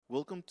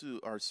Welcome to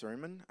our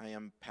sermon. I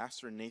am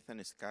Pastor Nathan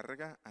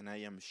Escarraga, and I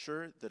am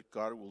sure that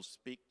God will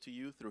speak to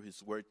you through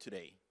His Word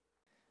today.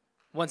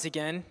 Once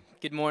again,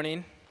 good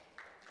morning.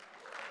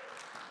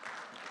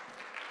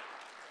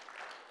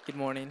 Good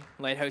morning,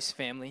 Lighthouse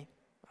family.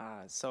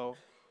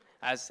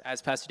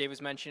 As Pastor Dave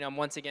was mentioning, I'm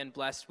once again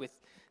blessed with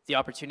the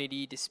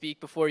opportunity to speak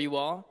before you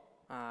all.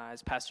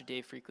 As Pastor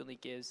Dave frequently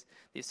gives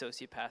the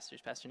associate pastors,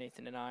 Pastor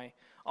Nathan and I,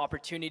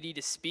 opportunity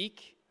to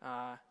speak.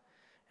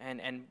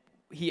 And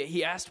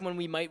he asked when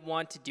we might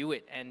want to do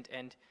it,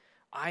 and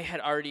I had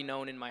already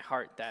known in my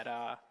heart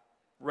that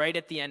right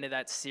at the end of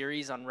that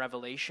series on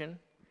Revelation,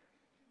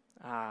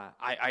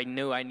 I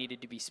knew I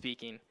needed to be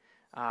speaking,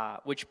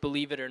 which,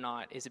 believe it or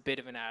not, is a bit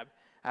of an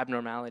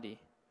abnormality.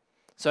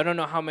 So I don't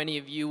know how many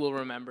of you will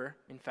remember.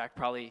 In fact,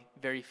 probably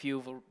very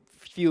few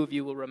of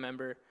you will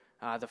remember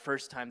the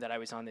first time that I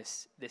was on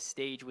this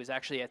stage was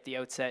actually at the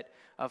outset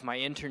of my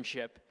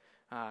internship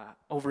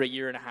over a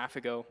year and a half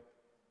ago.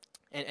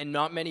 And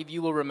not many of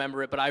you will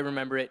remember it, but I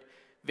remember it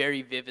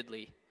very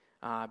vividly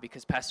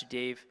because Pastor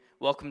Dave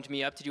welcomed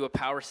me up to do a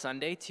Power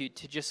Sunday to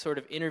just sort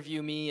of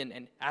interview me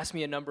and ask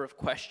me a number of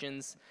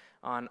questions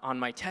on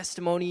my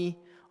testimony,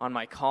 on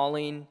my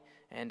calling,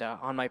 and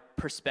on my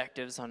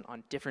perspectives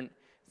on different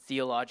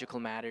theological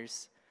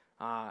matters.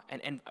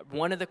 And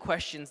one of the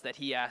questions that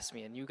he asked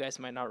me, and you guys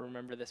might not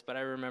remember this, but I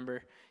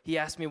remember he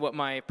asked me what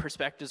my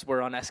perspectives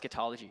were on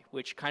eschatology,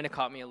 which kind of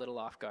caught me a little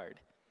off guard.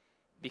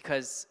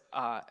 Because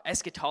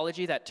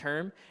eschatology, that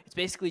term, it's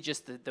basically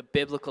just the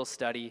biblical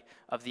study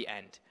of the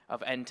end,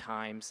 of end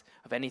times,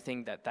 of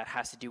anything that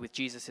has to do with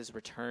Jesus'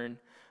 return,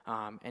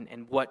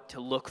 and what to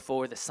look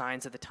for, the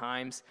signs of the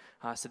times,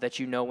 so that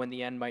you know when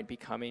the end might be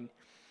coming.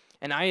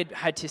 And I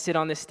had to sit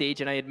on this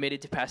stage, and I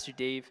admitted to Pastor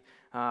Dave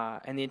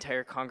and the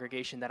entire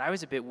congregation that I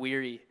was a bit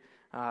weary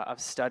of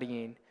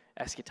studying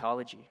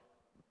eschatology.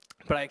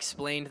 But I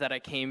explained that I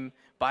came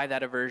by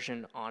that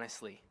aversion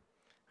honestly.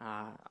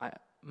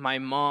 My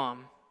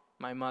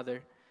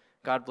mother,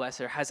 God bless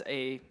her, has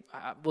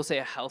we'll say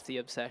a healthy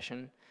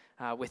obsession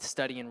with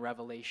studying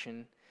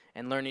Revelation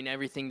and learning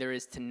everything there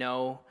is to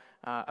know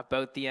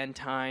about the end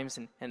times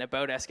and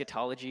about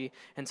eschatology.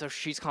 And so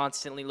she's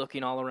constantly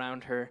looking all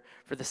around her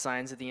for the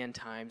signs of the end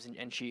times.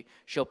 And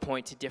she'll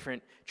point to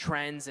different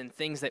trends and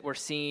things that we're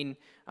seeing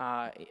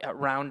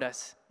around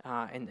us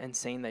and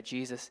saying that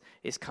Jesus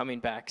is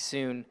coming back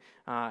soon.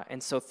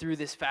 And so through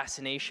this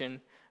fascination,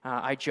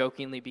 I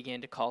jokingly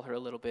began to call her a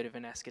little bit of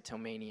an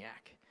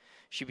eschatomaniac.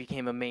 She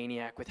became a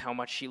maniac with how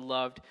much she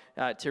loved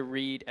to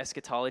read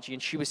eschatology,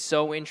 and she was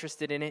so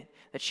interested in it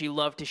that she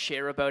loved to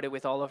share about it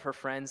with all of her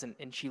friends,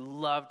 and she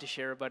loved to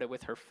share about it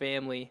with her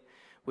family,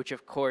 which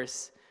of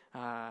course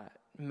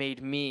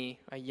made me,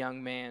 a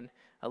young man,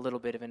 a little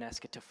bit of an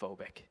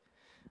eschatophobic.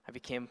 I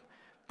became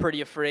pretty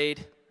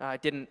afraid.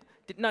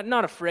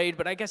 Not afraid,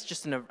 but I guess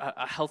just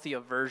a healthy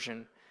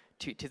aversion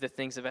to the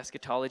things of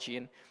eschatology.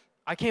 And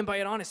I came by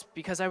it honest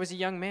because I was a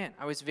young man.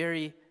 I was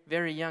very,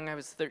 very young. I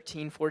was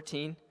 13,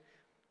 14.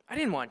 I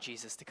didn't want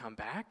Jesus to come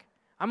back.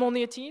 I'm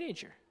only a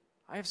teenager.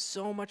 I have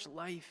so much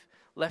life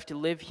left to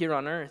live here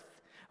on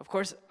earth. Of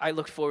course, I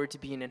looked forward to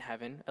being in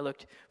heaven. I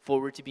looked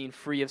forward to being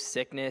free of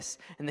sickness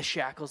and the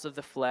shackles of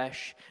the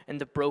flesh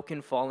and the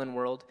broken, fallen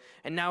world.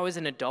 And now as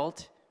an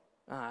adult,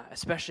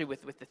 especially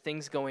with the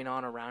things going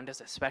on around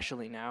us,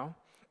 especially now,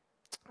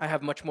 I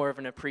have much more of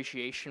an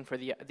appreciation for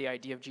the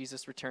idea of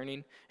Jesus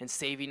returning and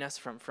saving us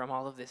from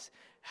all of this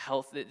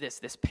health,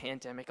 this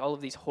pandemic, all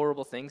of these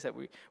horrible things that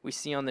we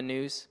see on the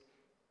news.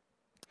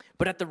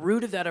 But at the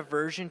root of that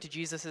aversion to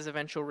Jesus'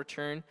 eventual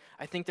return,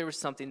 I think there was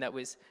something that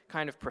was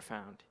kind of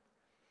profound.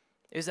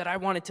 It was that I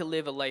wanted to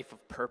live a life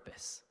of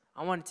purpose.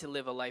 I wanted to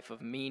live a life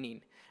of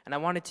meaning. And I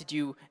wanted to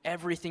do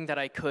everything that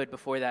I could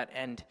before that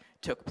end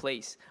took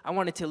place. I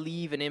wanted to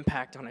leave an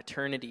impact on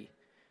eternity.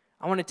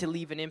 I wanted to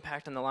leave an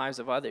impact on the lives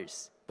of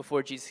others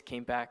before Jesus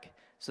came back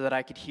so that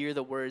I could hear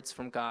the words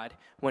from God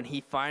when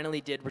he finally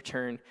did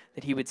return,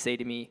 that he would say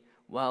to me,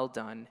 "Well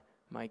done,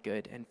 my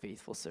good and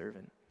faithful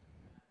servant."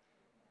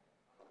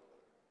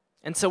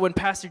 And so when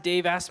Pastor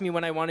Dave asked me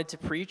when I wanted to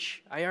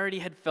preach, I already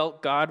had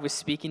felt God was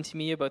speaking to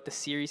me about the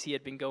series he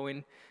had been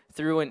going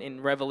through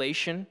in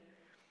Revelation,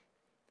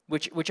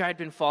 which I had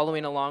been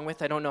following along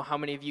with. I don't know how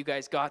many of you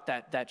guys got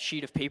that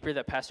sheet of paper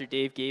that Pastor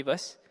Dave gave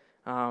us.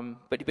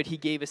 But he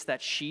gave us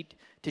that sheet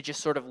to just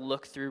sort of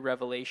look through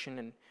Revelation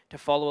and to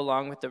follow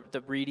along with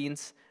the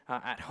readings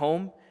at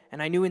home.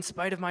 And I knew in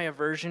spite of my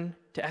aversion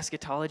to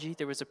eschatology,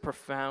 there was a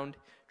profound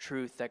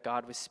truth that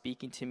God was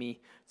speaking to me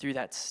through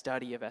that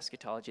study of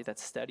eschatology, that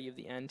study of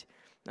the end,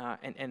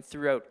 and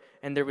throughout.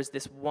 And there was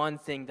this one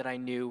thing that I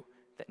knew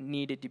that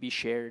needed to be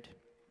shared.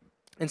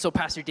 And so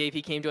Pastor Dave,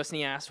 he came to us and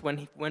he asked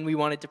when we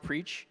wanted to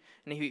preach.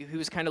 And he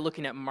was kind of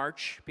looking at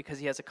March because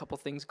he has a couple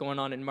things going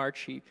on in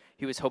March.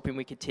 He was hoping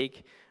we could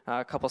take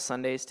a couple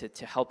Sundays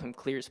to help him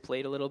clear his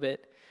plate a little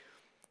bit.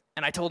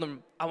 And I told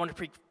him, I want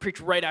to preach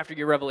right after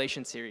your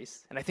Revelation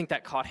series. And I think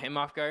that caught him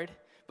off guard.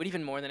 But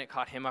even more than it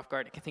caught him off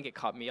guard, I think it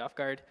caught me off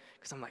guard.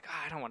 Because I'm like,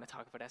 I don't want to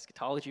talk about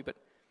eschatology, but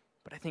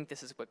I think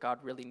this is what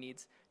God really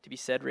needs to be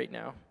said right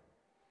now.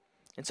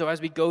 And so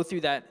as we go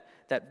through that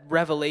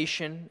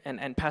revelation,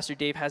 and Pastor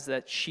Dave has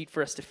that sheet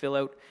for us to fill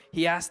out,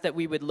 he asked that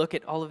we would look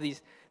at all of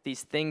these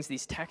things,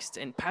 these texts.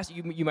 And Pastor,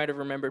 you might have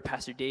remembered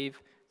Pastor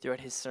Dave throughout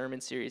his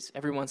sermon series.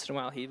 Every once in a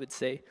while he would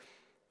say,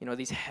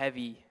 these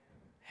heavy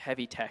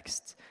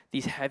texts,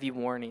 these heavy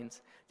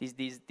warnings,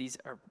 these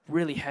are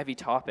really heavy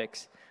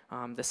topics.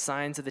 The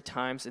signs of the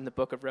times in the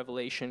book of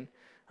Revelation.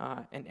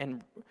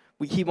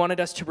 He wanted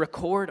us to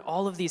record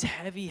all of these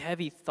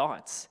heavy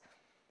thoughts,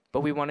 but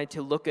we wanted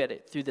to look at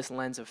it through this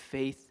lens of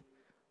faith,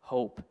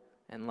 hope,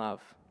 and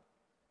love.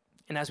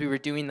 And as we were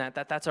doing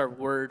that's our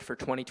word for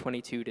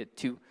 2022,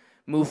 to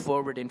move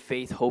forward in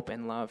faith, hope,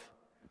 and love.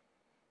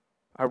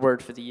 Our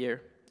word for the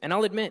year. And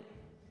I'll admit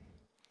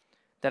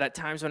that at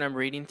times when I'm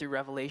reading through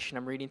Revelation,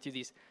 I'm reading through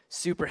these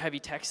super heavy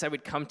texts, I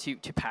would come to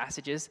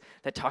passages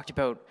that talked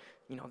about,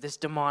 this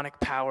demonic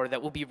power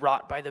that will be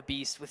wrought by the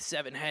beast with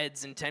 7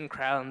 heads and 10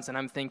 crowns. And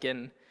I'm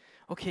thinking,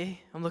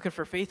 okay, I'm looking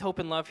for faith, hope,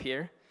 and love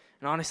here.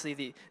 And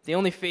honestly, the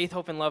only faith,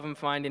 hope, and love I'm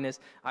finding is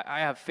I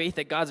have faith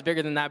that God's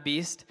bigger than that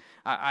beast.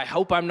 I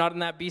hope I'm not in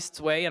that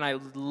beast's way, and I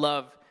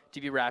love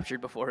to be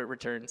raptured before it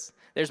returns.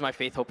 There's my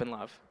faith, hope, and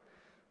love.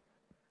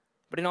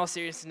 But in all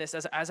seriousness,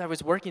 as I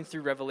was working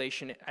through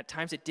Revelation, at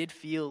times it did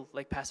feel,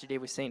 like Pastor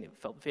Dave was saying, it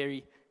felt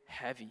very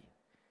heavy.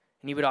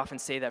 And he would often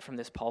say that from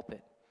this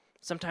pulpit.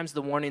 Sometimes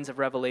the warnings of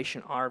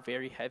Revelation are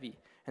very heavy.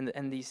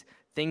 And these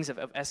things of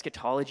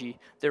eschatology,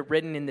 they're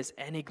written in this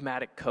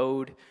enigmatic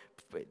code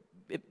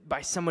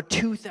by someone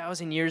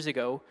 2,000 years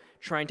ago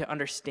trying to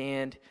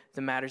understand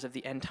the matters of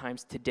the end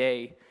times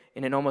today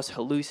in an almost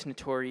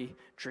hallucinatory,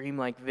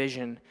 dreamlike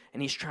vision.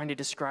 And he's trying to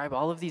describe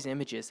all of these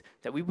images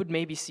that we would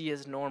maybe see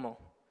as normal.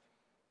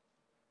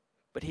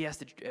 But he has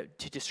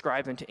to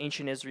describe them to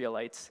ancient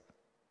Israelites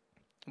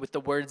with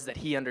the words that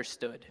he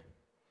understood.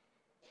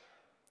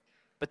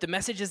 But the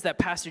messages that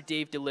Pastor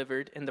Dave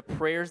delivered and the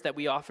prayers that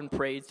we often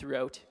prayed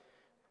throughout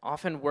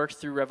often work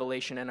through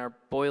Revelation and are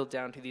boiled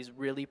down to these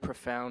really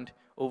profound,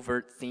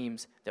 overt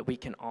themes that we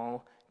can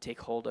all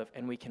take hold of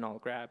and we can all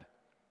grab.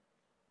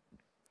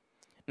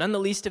 None the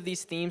least of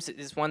these themes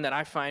is one that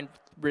I find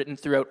written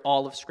throughout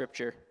all of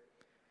Scripture.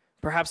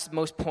 Perhaps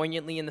most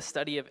poignantly in the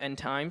study of end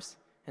times,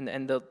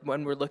 and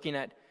when we're looking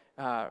at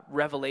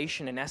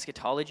Revelation and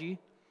eschatology,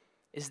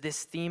 is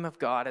this theme of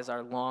God as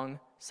our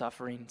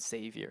long-suffering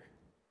Savior.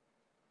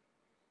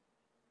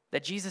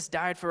 That Jesus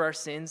died for our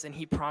sins, and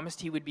he promised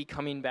he would be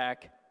coming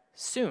back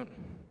soon.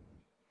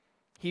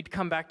 He'd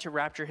come back to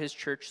rapture his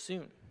church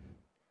soon.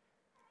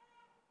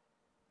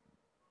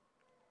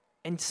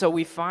 And so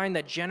we find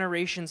that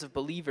generations of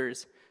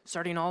believers,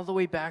 starting all the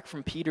way back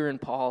from Peter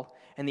and Paul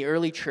and the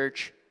early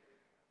church,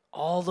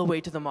 all the way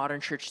to the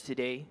modern church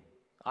today,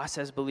 us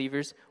as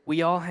believers,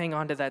 we all hang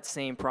on to that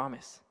same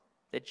promise,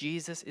 that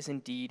Jesus is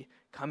indeed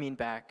coming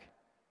back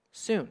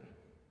soon.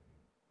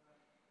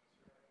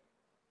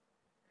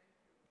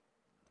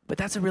 But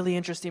that's a really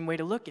interesting way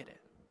to look at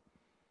it.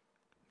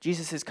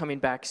 Jesus is coming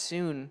back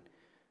soon,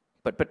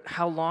 but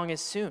how long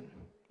is soon?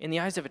 In the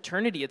eyes of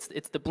eternity,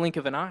 it's the blink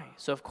of an eye.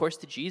 So of course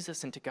to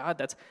Jesus and to God,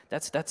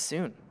 that's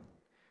soon.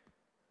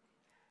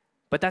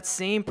 But that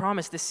same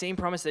promise, the same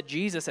promise that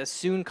Jesus as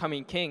soon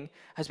coming king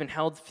has been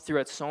held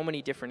throughout so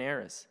many different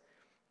eras.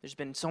 There's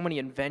been so many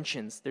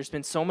inventions. There's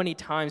been so many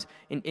times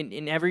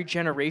in every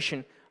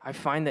generation, I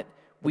find that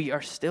we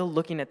are still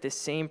looking at this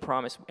same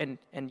promise,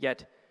 and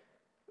yet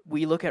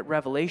we look at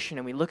Revelation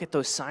and we look at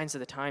those signs of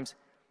the times,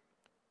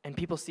 and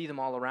people see them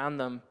all around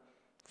them,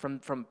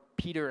 from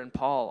Peter and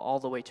Paul all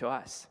the way to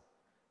us.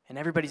 And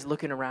everybody's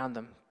looking around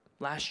them.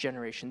 Last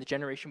generation, the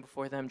generation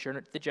before them,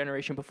 the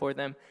generation before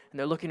them, and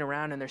they're looking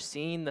around and they're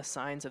seeing the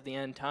signs of the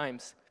end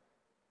times.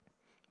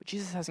 But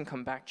Jesus hasn't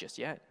come back just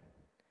yet.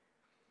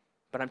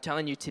 But I'm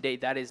telling you today,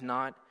 that is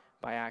not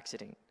by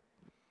accident.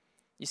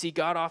 You see,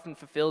 God often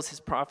fulfills his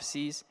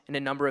prophecies in a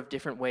number of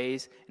different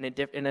ways,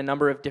 in a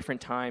number of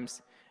different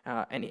times,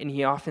 and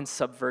he often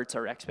subverts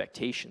our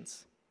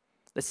expectations.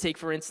 Let's take,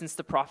 for instance,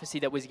 the prophecy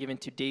that was given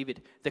to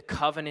David, the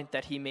covenant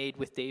that he made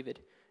with David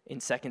in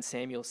 2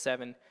 Samuel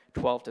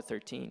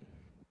 7:12-13.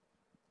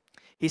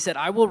 He said,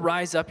 "I will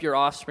rise up your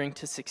offspring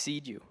to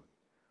succeed you,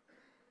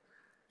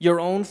 your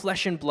own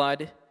flesh and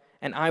blood,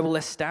 and I will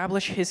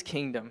establish his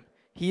kingdom.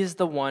 He is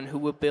the one who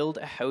will build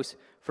a house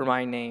for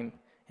my name,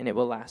 and it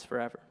will last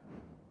forever."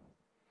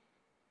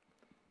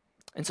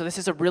 And so this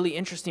is a really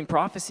interesting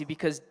prophecy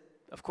because,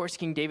 of course,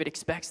 King David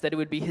expects that it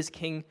would be his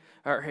king,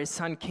 or his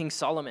son, King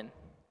Solomon.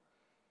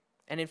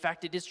 And in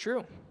fact, it is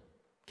true.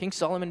 King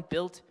Solomon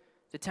built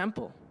the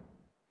temple,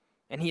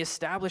 and he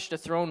established a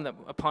throne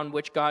upon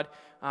which God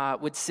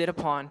would sit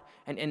upon,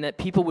 and that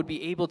people would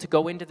be able to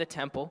go into the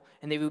temple,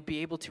 and they would be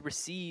able to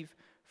receive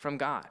from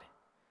God.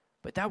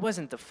 But that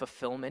wasn't the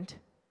fulfillment.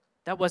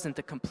 That wasn't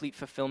the complete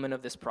fulfillment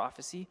of this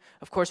prophecy.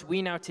 Of course,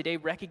 we now today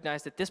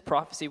recognize that this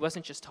prophecy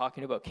wasn't just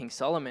talking about King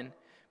Solomon,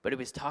 but it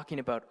was talking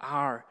about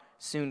our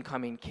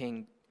soon-coming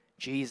King,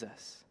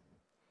 Jesus.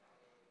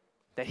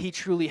 That he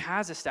truly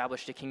has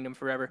established a kingdom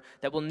forever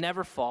that will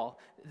never fall.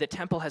 The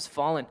temple has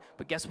fallen,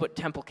 but guess what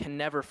temple can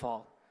never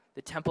fall?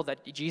 the temple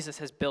that Jesus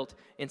has built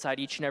inside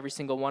each and every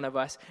single one of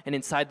us and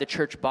inside the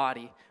church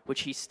body,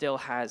 which he still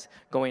has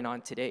going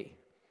on today.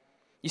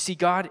 You see,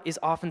 God is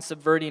often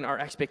subverting our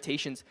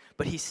expectations,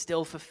 but he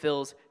still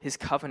fulfills his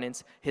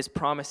covenants, his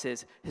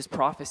promises, his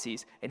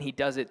prophecies, and he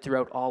does it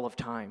throughout all of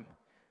time.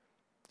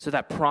 So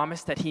that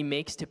promise that he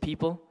makes to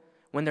people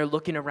when they're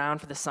looking around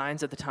for the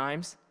signs of the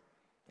times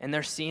and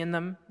they're seeing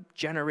them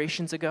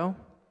generations ago,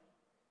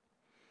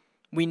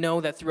 we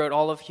know that throughout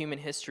all of human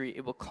history,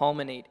 it will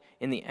culminate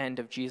in the end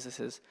of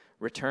Jesus'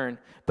 return.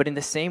 But in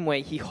the same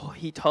way,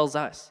 he tells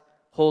us,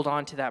 hold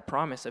on to that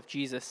promise of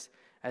Jesus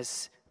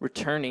as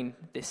returning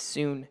this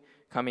soon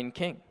coming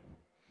king.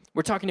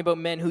 We're talking about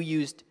men who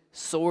used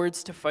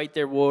swords to fight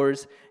their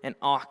wars and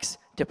ox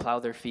to plow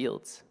their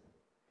fields.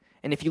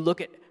 And if you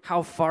look at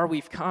how far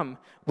we've come,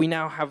 we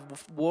now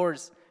have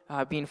wars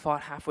being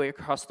fought halfway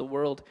across the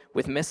world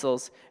with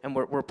missiles, and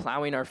we're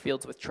plowing our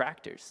fields with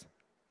tractors.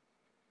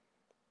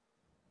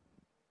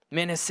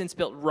 Man has since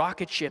built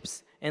rocket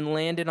ships and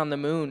landed on the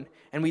moon,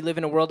 and we live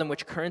in a world in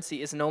which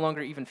currency is no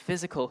longer even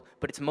physical,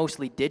 but it's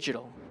mostly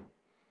digital.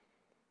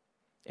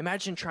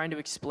 Imagine trying to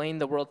explain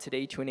the world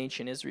today to an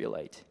ancient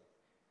Israelite.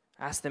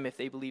 Ask them if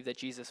they believe that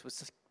Jesus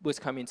was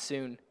coming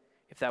soon,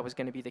 if that was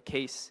going to be the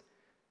case,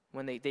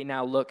 when they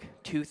now look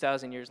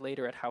 2,000 years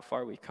later at how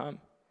far we've come.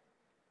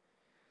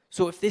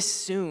 So if this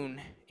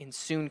soon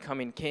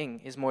coming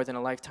king is more than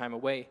a lifetime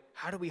away,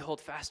 how do we hold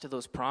fast to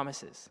those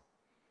promises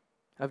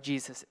of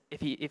Jesus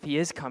if he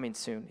is coming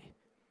soon?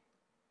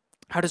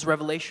 How does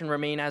Revelation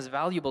remain as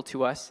valuable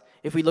to us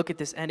if we look at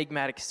this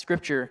enigmatic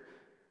scripture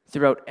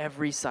throughout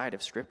every side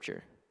of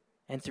scripture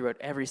and throughout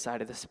every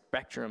side of the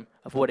spectrum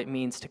of what it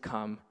means to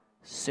come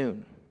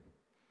soon?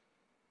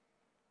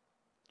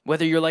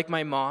 Whether you're like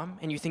my mom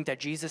and you think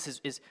that Jesus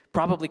is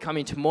probably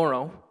coming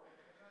tomorrow,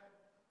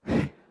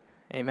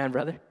 amen,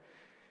 brother.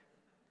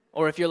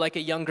 Or if you're like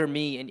a younger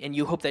me and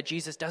you hope that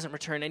Jesus doesn't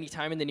return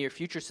anytime in the near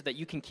future so that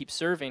you can keep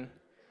serving,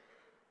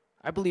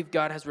 I believe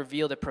God has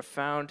revealed a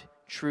profound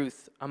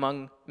truth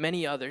among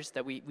many others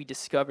that we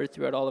discovered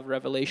throughout all of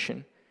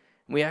Revelation.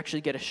 We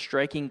actually get a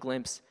striking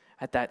glimpse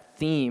at that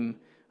theme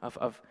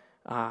of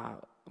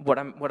what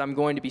I'm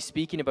going to be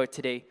speaking about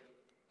today,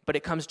 but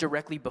it comes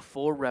directly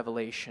before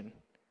Revelation,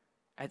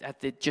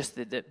 at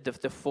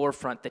the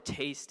forefront, the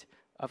taste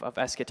of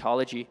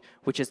eschatology,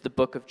 which is the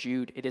book of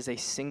Jude. It is a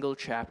single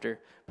chapter,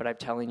 but I'm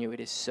telling you, it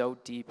is so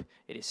deep,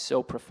 it is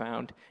so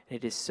profound, and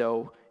it is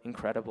so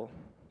incredible.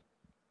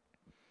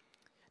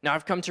 Now,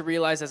 I've come to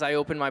realize as I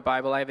open my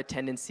Bible, I have a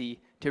tendency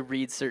to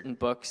read certain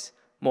books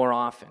more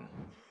often.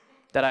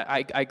 That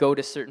I go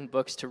to certain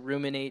books to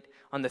ruminate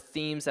on the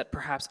themes that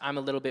perhaps I'm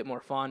a little bit more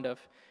fond of.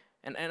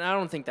 And I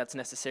don't think that's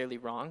necessarily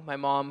wrong. My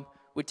mom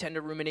would tend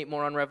to ruminate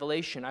more on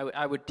Revelation.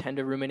 I would tend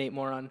to ruminate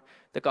more on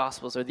the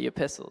Gospels or the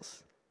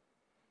Epistles.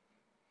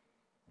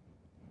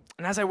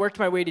 And as I worked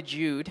my way to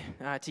Jude,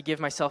 to give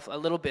myself a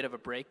little bit of a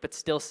break, but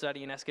still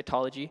studying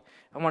eschatology,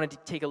 I wanted to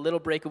take a little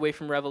break away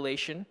from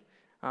Revelation.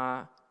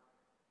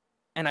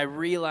 And I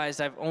realized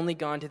I've only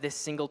gone to this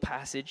single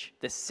passage,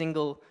 this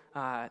single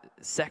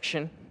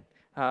section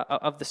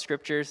of the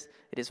scriptures.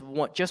 It is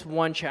just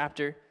one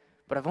chapter,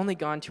 but I've only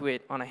gone to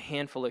it on a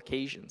handful of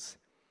occasions.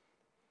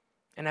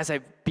 And as I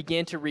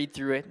began to read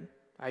through it,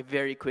 I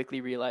very quickly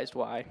realized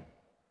why.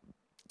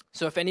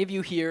 So if any of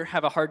you here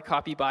have a hard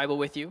copy Bible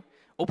with you,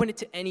 open it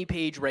to any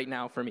page right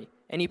now for me,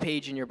 any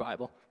page in your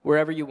Bible,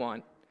 wherever you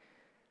want.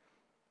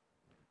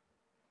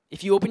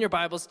 If you open your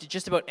Bibles to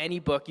just about any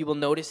book, you will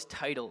notice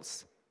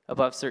titles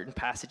above certain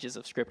passages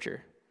of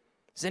Scripture.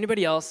 Does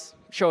anybody else,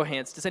 show of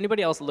hands, does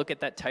anybody else look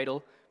at that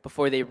title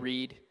before they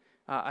read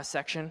a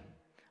section?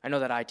 I know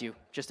that I do,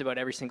 just about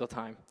every single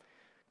time.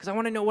 Because I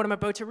want to know what I'm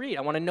about to read.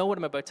 I want to know what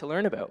I'm about to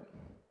learn about.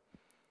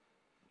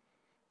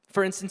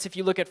 For instance, if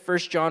you look at 1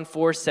 John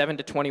 4, 7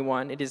 to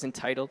 21, it is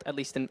entitled, at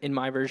least in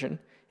my version,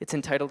 it's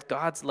entitled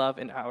God's Love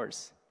and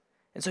Ours.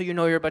 And so you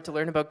know you're about to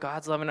learn about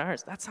God's love and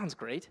ours. That sounds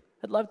great.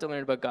 I'd love to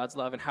learn about God's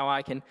love and how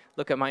I can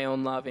look at my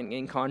own love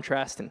in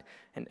contrast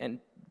and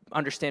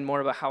understand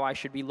more about how I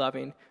should be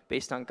loving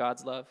based on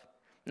God's love.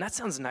 And that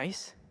sounds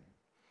nice.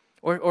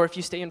 Or if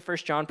you stay in 1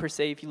 John per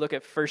se, if you look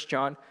at 1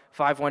 John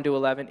 5, 1 to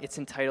 11, it's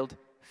entitled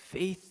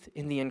Faith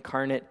in the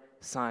Incarnate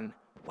Son.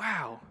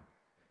 Wow,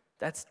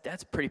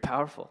 that's pretty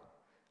powerful.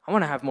 I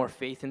want to have more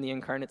faith in the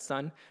incarnate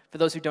Son. For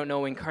those who don't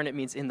know, incarnate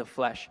means in the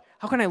flesh.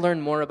 How can I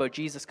learn more about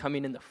Jesus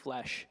coming in the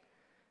flesh?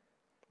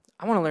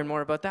 I want to learn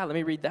more about that. Let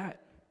me read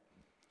that.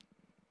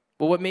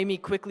 But what made me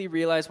quickly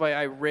realize why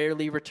I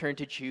rarely return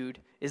to Jude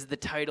is the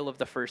title of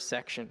the first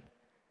section.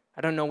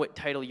 I don't know what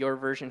title your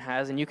version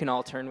has, and you can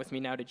all turn with me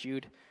now to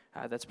Jude.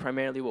 That's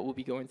primarily what we'll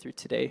be going through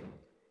today.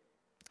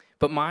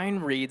 But mine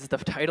reads, the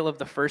title of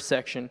the first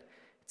section, it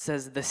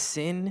says, The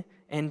Sin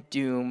and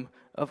Doom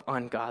of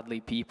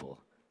Ungodly People.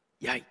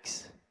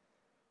 Yikes.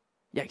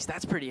 Yikes,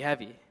 that's pretty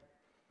heavy.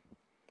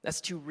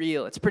 That's too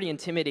real. It's pretty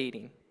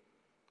intimidating.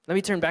 Let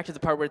me turn back to the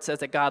part where it says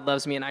that God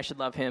loves me and I should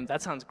love him.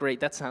 That sounds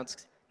great. That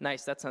sounds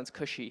nice. That sounds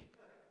cushy.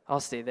 I'll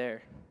stay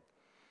there.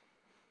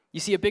 You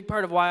see, a big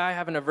part of why I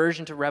have an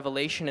aversion to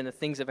Revelation and the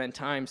things of end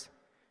times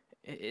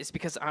is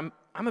because I'm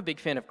a big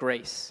fan of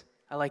grace.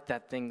 I like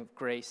that thing of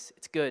grace.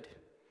 It's good.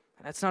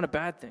 And that's not a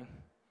bad thing.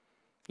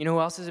 You know who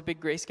else is a big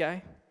grace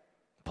guy?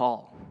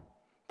 Paul.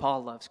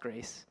 Paul loves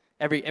grace.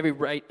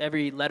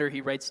 Every letter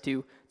he writes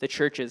to the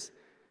churches,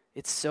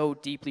 it's so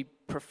deeply,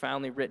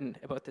 profoundly written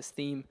about this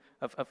theme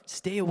of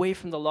stay away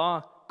from the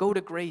law, go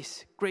to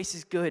grace. Grace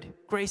is good.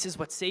 Grace is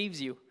what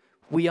saves you.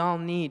 We all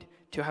need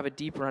to have a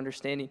deeper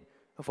understanding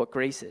of what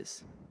grace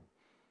is.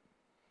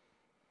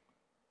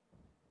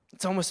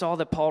 It's almost all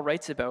that Paul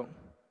writes about.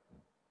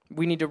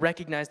 We need to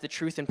recognize the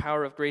truth and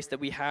power of grace that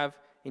we have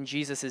in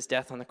Jesus'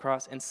 death on the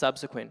cross and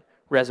subsequent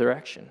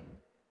resurrection,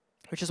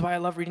 which is why I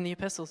love reading the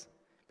epistles,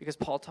 because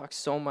Paul talks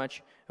so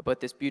much about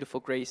this beautiful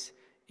grace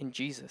in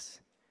Jesus.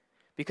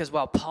 Because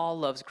while Paul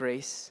loves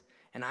grace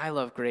and I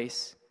love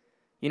grace,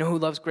 you know who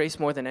loves grace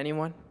more than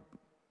anyone?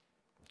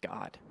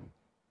 God.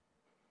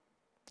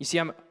 You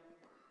see,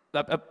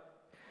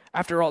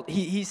 after all,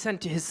 he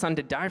sent his son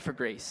to die for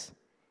grace.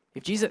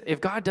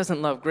 If God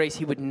doesn't love grace,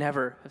 he would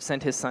never have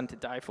sent his son to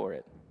die for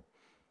it.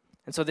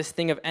 And so this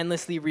thing of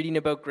endlessly reading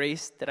about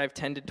grace that I've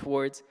tended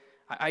towards,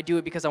 I do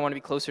it because I want to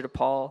be closer to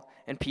Paul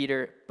and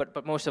Peter,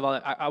 but most of all,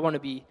 I want to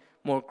be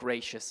more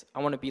gracious. I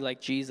want to be like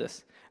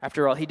Jesus.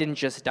 After all, he didn't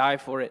just die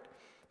for it,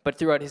 but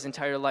throughout his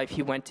entire life,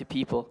 he went to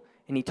people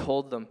and he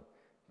told them,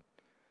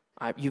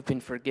 you've been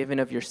forgiven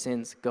of your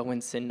sins, go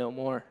and sin no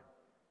more.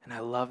 And I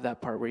love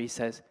that part where he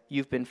says,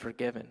 you've been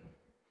forgiven.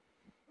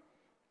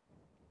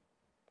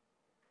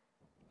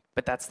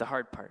 But that's the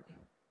hard part,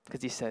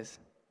 because he says,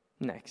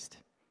 next,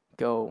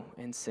 go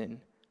and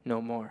sin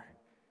no more.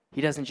 He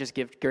doesn't just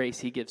give grace,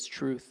 he gives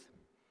truth.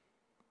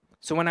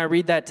 So when I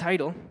read that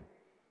title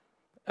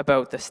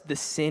about the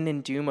sin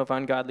and doom of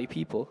ungodly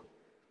people,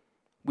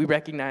 we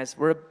recognize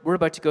we're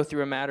about to go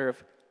through a matter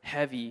of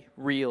heavy,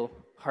 real,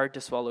 hard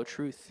to swallow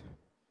truth.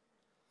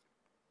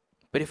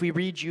 But if we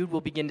read Jude,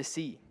 we'll begin to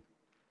see,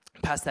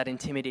 past that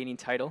intimidating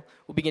title,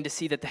 we'll begin to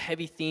see that the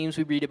heavy themes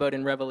we read about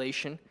in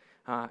Revelation,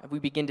 we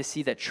begin to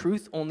see that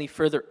truth only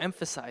further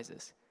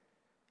emphasizes.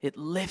 It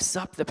lifts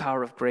up the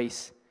power of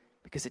grace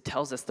because it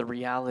tells us the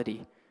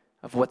reality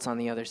of what's on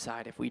the other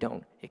side if we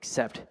don't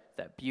accept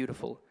that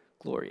beautiful,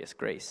 glorious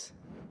grace.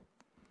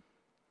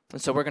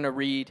 And so we're going to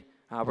read,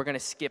 we're going to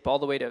skip all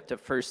the way to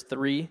verse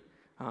 3,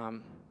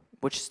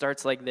 which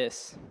starts like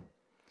this.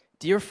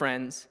 Dear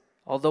friends,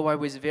 although I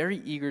was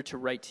very eager to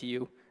write to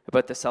you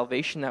about the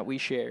salvation that we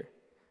share,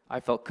 I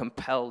felt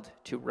compelled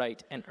to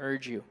write and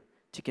urge you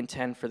to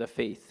contend for the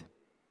faith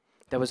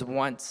that was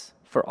once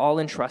for all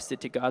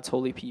entrusted to God's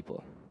holy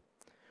people.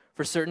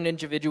 For certain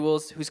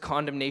individuals whose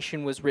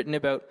condemnation was written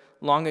about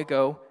long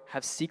ago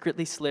have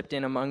secretly slipped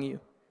in among you.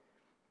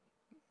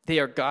 They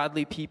are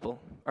godly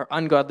people, or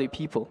ungodly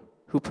people,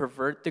 who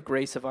pervert the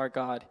grace of our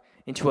God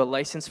into a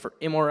license for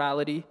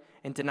immorality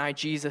and deny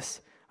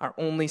Jesus, our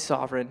only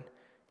sovereign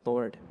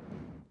Lord.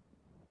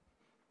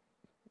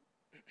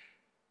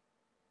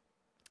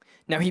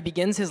 Now he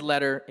begins his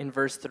letter in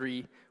verse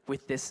 3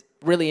 with this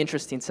really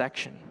interesting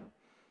section.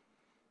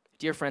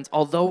 Dear friends,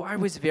 although I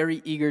was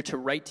very eager to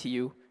write to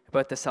you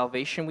about the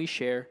salvation we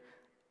share,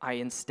 I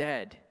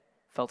instead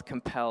felt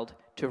compelled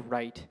to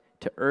write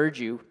to urge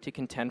you to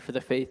contend for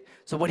the faith.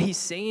 So what he's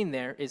saying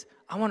there is,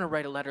 I want to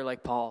write a letter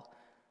like Paul.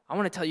 I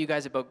want to tell you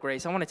guys about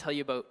grace. I want to tell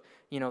you about,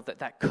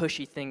 that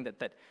cushy thing,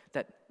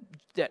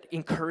 that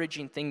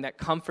encouraging thing, that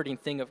comforting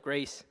thing of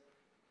grace.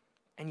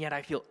 And yet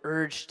I feel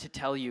urged to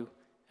tell you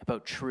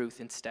about truth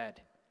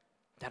instead,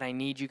 that I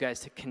need you guys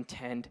to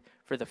contend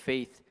for the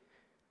faith.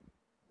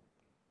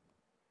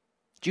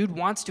 Jude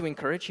wants to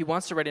encourage. He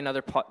wants to write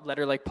another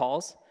letter like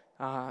Paul's,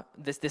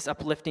 this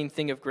uplifting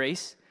thing of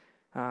grace.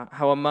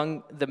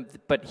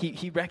 But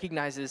he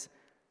recognizes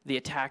the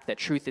attack that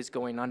truth is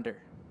going under.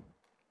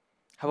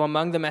 How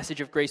among the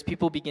message of grace,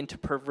 people begin to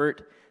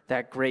pervert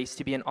that grace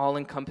to be an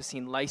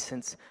all-encompassing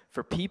license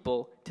for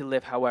people to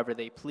live however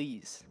they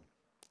please,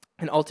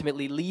 and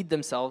ultimately lead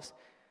themselves,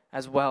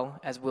 as well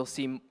as we'll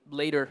see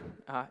later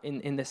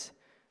in this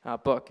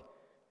book.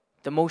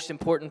 The most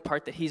important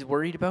part that he's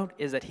worried about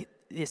is that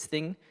this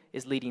thing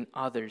is leading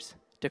others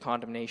to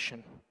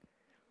condemnation.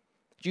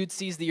 Jude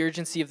sees the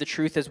urgency of the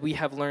truth as we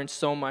have learned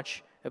so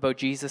much about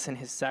Jesus and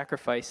his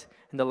sacrifice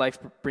and the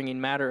life-bringing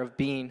matter of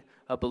being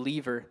a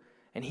believer.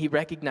 And he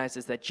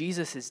recognizes that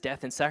Jesus'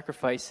 death and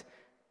sacrifice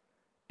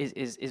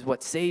is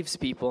what saves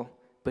people.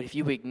 But if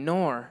you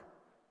ignore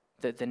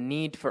the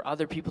need for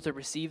other people to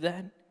receive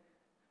that,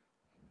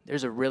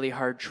 there's a really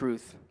hard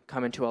truth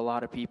coming to a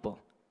lot of people.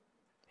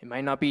 It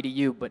might not be to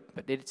you, but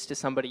it's to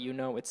somebody you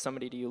know. It's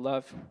somebody you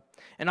love.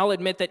 And I'll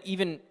admit that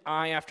even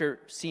I, after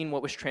seeing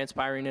what was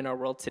transpiring in our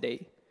world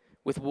today,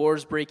 with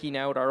wars breaking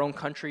out, our own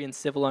country in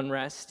civil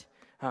unrest,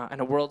 and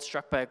a world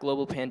struck by a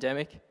global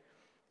pandemic,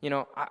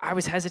 I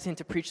was hesitant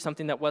to preach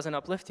something that wasn't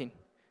uplifting.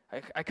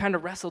 I kind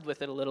of wrestled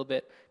with it a little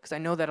bit, because I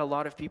know that a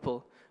lot of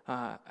people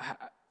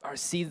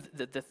see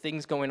the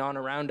things going on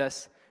around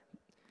us,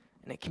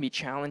 and it can be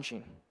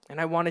challenging. And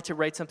I wanted to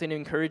write something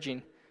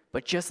encouraging,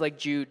 but just like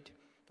Jude,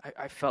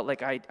 I felt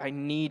like I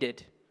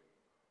needed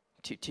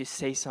to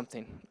say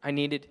something. I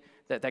needed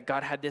that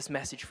God had this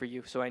message for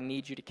you, so I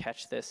need you to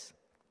catch this.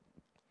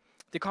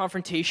 The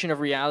confrontation of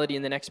reality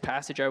in the next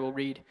passage I will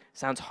read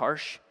sounds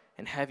harsh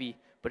and heavy,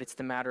 but it's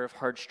the matter of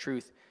harsh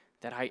truth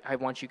that I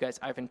want you guys,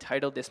 I've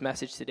entitled this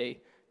message today,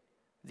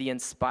 The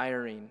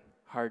Inspiring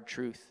Hard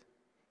Truth.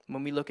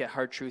 When we look at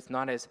hard truth,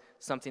 not as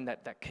something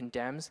that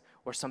condemns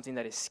or something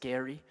that is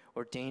scary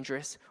or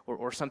dangerous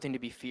or something to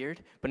be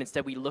feared, but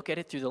instead we look at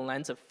it through the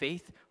lens of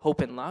faith,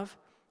 hope, and love,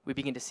 we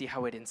begin to see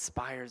how it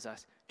inspires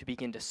us to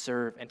begin to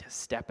serve and to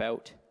step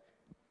out.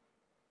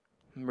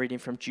 I'm reading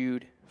from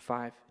Jude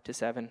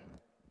 5-7.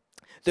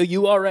 Though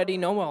you already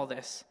know all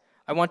this,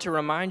 I want to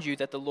remind you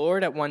that the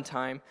Lord at one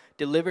time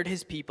delivered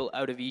his people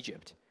out of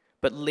Egypt,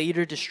 but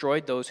later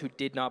destroyed those who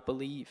did not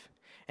believe.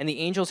 And the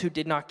angels who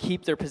did not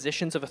keep their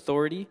positions of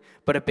authority,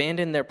 but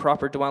abandoned their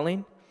proper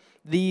dwelling,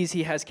 these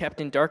he has kept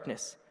in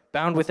darkness,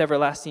 bound with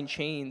everlasting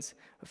chains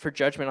for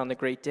judgment on the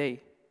great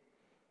day.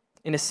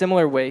 In a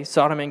similar way,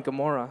 Sodom and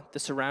Gomorrah, the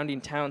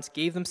surrounding towns,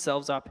 gave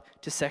themselves up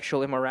to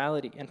sexual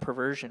immorality and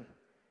perversion.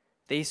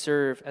 They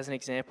serve as an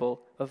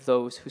example of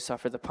those who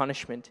suffer the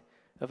punishment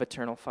of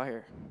eternal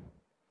fire.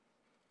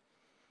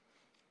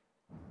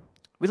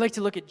 We like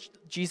to look at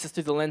Jesus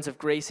through the lens of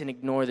grace and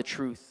ignore the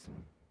truth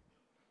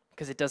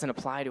because it doesn't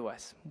apply to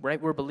us, right?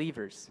 We're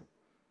believers.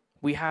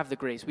 We have the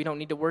grace. We don't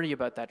need to worry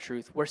about that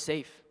truth. We're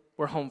safe.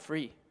 We're home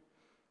free.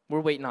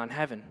 We're waiting on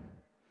heaven.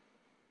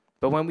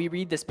 But when we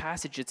read this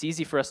passage, it's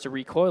easy for us to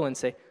recoil and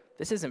say,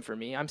 this isn't for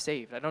me. I'm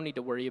saved. I don't need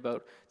to worry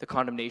about the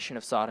condemnation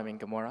of Sodom and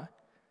Gomorrah.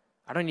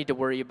 I don't need to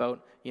worry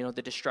about,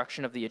 the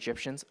destruction of the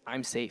Egyptians.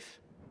 I'm safe.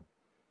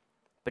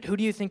 But who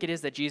do you think it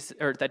is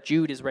that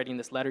Jude is writing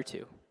this letter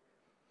to?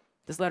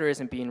 This letter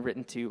isn't being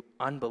written to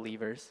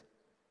unbelievers.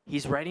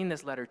 He's writing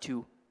this letter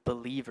to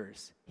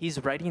believers.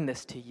 He's writing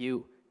this to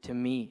you, to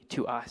me,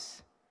 to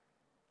us.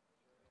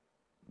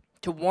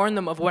 To warn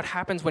them of what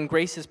happens when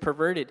grace is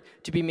perverted,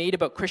 to be made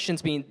about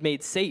Christians being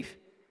made safe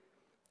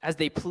as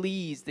they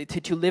please,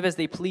 to live as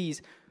they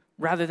please,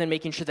 rather than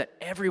making sure that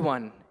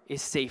everyone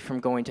is safe from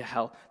going to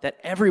hell, that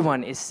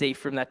everyone is safe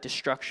from that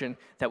destruction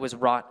that was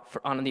wrought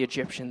on the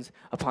Egyptians,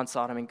 upon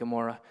Sodom and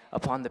Gomorrah,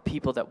 upon the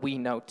people that we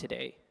know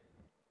today.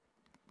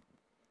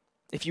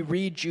 If you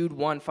read Jude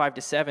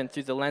 1:5-7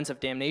 through the lens of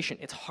damnation,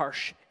 it's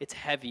harsh, it's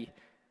heavy.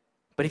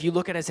 But if you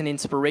look at it as an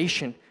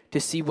inspiration to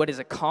see what is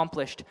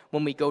accomplished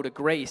when we go to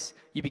grace,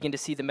 you begin to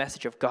see the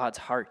message of God's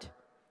heart.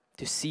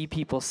 To see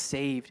people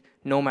saved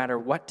no matter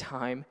what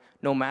time,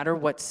 no matter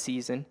what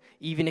season,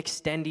 even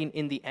extending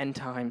in the end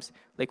times,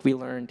 like we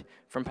learned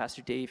from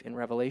Pastor Dave in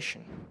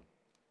Revelation.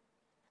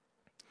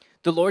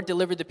 The Lord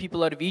delivered the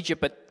people out of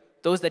Egypt, but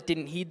those that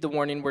didn't heed the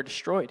warning were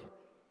destroyed.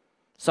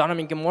 Sodom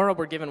and Gomorrah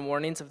were given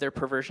warnings of their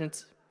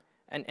perversions,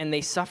 and they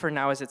suffer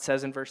now, as it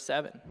says in verse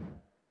 7.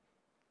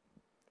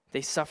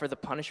 They suffer the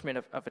punishment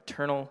of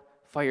eternal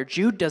fire.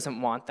 Jude doesn't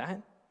want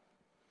that.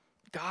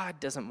 God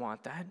doesn't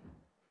want that.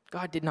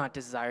 God did not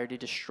desire to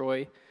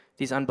destroy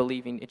these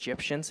unbelieving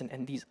Egyptians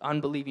and these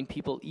unbelieving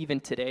people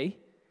even today.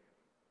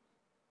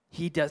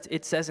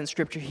 It says in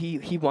Scripture,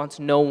 he wants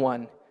no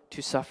one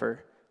to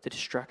suffer the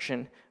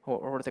destruction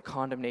or the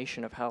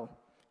condemnation of hell.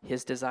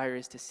 His desire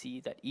is to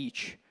see that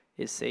each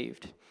is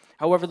saved.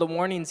 However, the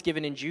warnings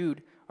given in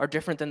Jude are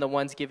different than the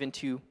ones given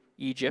to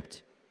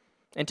Egypt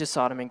and to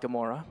Sodom and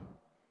Gomorrah.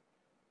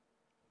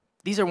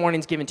 These are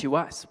warnings given to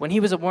us. When he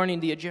was warning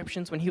the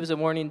Egyptians, when he was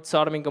warning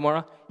Sodom and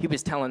Gomorrah, he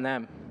was telling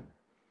them.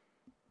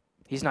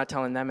 He's not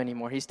telling them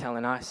anymore. He's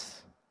telling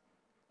us.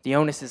 The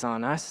onus is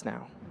on us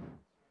now.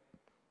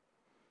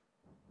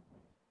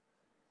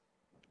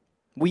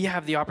 We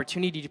have the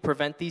opportunity to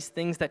prevent these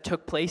things that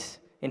took place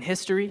in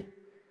history.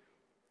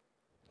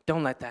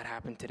 Don't let that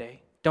happen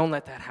today. Don't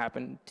let that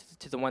happen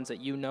to the ones that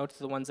you know, to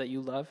the ones that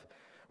you love.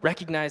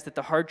 Recognize that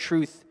the hard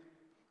truth,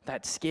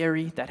 that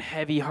scary, that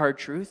heavy, hard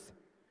truth,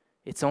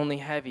 it's only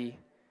heavy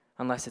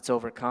unless it's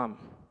overcome.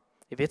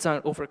 If it's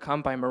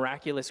overcome by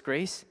miraculous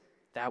grace,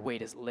 that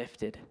weight is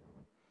lifted.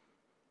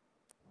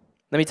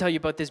 Let me tell you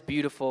about this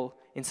beautiful,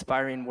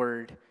 inspiring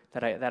word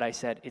that I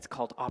said. It's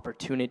called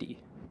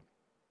opportunity.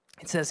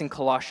 It says in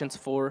Colossians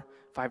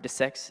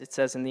 4:5-6, it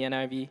says in the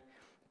NIV,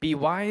 "Be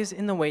wise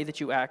in the way that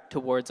you act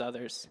towards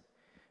others.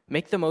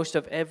 Make the most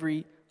of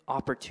every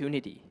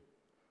opportunity.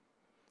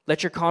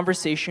 Let your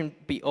conversation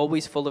be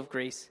always full of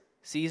grace,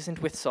 seasoned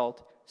with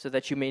salt, so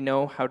that you may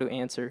know how to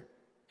answer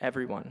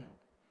everyone."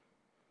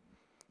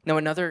 Now,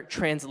 another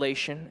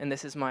translation, and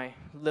this is my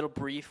little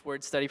brief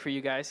word study for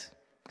you guys,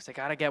 because I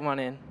got to get one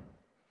in.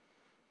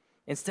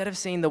 Instead of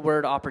saying the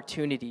word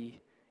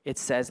opportunity, it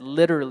says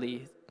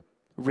literally,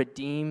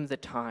 redeem the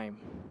time.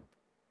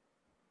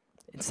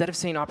 Instead of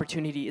saying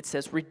opportunity, it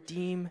says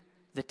redeem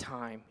the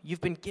time.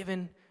 You've been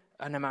given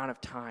an amount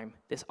of time.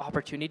 This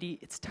opportunity,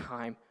 it's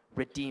time.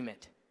 Redeem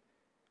it.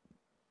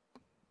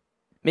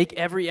 Make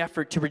every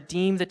effort to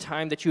redeem the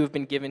time that you have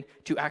been given,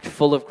 to act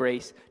full of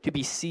grace, to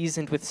be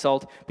seasoned with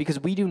salt, because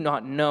we do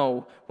not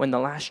know when the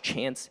last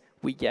chance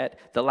we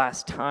get, the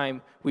last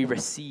time we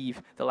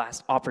receive, the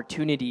last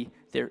opportunity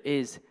there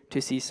is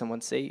to see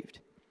someone saved.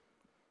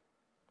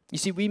 You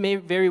see, we may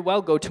very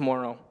well go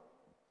tomorrow.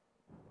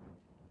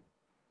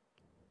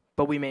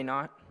 but we may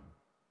not.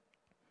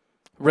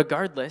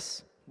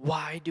 Regardless,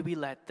 why do we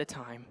let the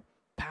time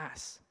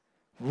pass?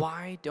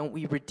 Why don't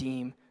we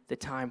redeem the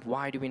time?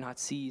 Why do we not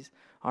seize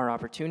our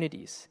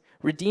opportunities?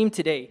 Redeem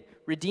today.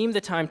 Redeem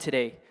the time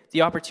today,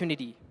 the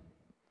opportunity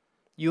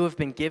you have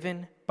been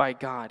given by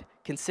God.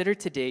 Consider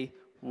today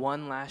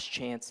one last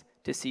chance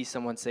to see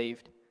someone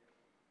saved.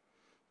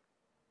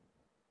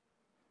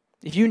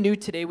 If you knew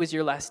today was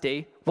your last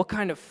day, what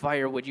kind of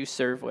fire would you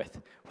serve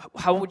with?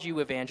 How would you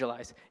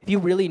evangelize? If you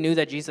really knew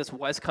that Jesus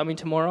was coming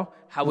tomorrow,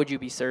 how would you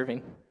be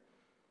serving?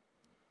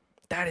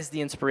 That is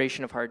the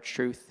inspiration of hard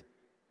truth.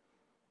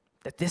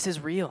 That this is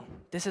real.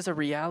 This is a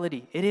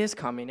reality. It is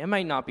coming. It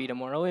might not be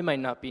tomorrow. It might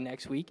not be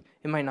next week.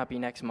 It might not be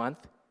next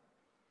month.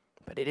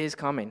 But it is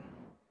coming.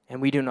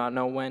 And we do not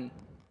know when.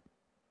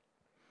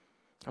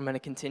 I'm going to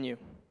continue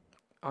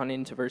on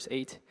into verse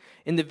 8.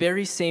 In the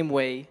very same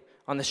way,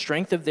 on the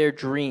strength of their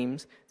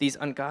dreams, these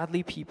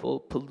ungodly people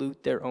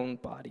pollute their own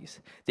bodies.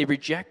 They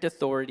reject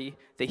authority.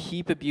 They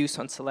heap abuse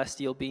on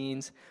celestial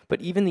beings.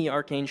 But even the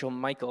archangel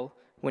Michael,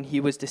 when he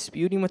was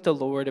disputing with the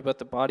Lord about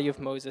the body of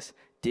Moses,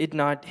 did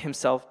not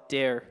himself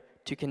dare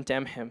to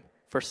condemn him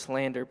for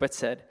slander, but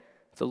said,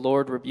 "The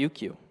Lord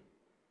rebuke you."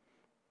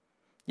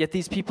 Yet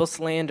these people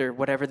slander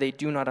whatever they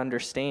do not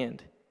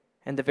understand,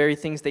 and the very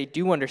things they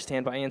do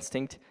understand by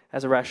instinct,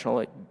 as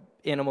irrational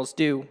animals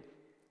do,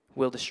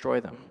 will destroy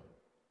them.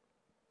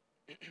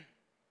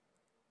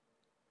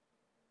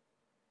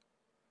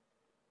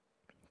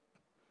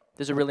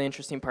 There's a really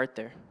interesting part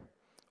there.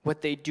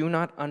 What they do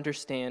not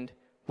understand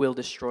will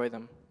destroy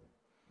them.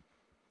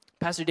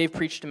 Pastor Dave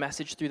preached a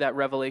message through that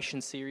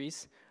Revelation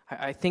series.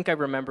 I think I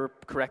remember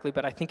correctly,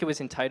 but I think it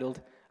was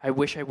entitled, "I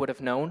Wish I Would Have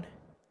Known."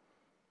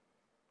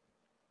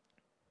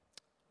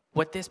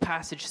 What this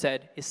passage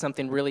said is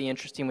something really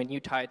interesting when you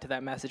tie it to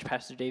that message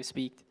Pastor Dave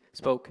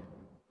spoke.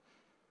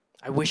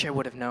 I wish I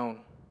would have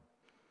known.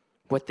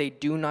 What they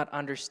do not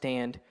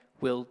understand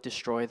will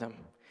destroy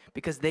them.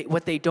 Because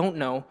what they don't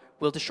know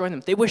will destroy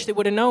them. They wish they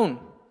would have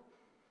known.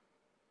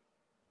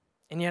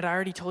 And yet I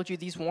already told you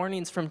these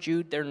warnings from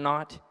Jude, they're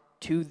not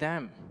to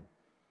them.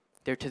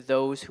 They're to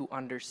those who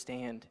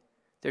understand.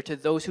 They're to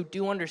those who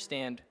do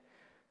understand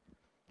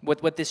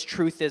what this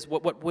truth is,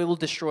 what will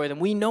destroy them.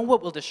 We know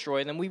what will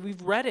destroy them.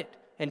 We've read it.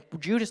 And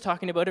Jude is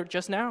talking about it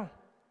just now.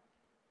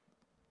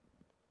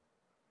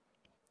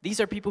 These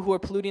are people who are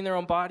polluting their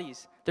own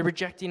bodies. They're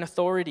rejecting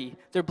authority.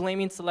 They're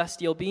blaming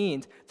celestial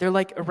beings. They're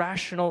like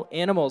irrational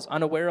animals,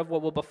 unaware of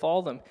what will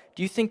befall them.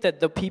 Do you think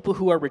that the people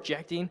who are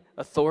rejecting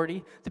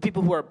authority, the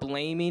people who are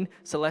blaming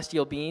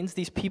celestial beings,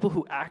 these people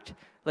who act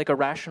like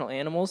irrational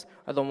animals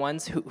are the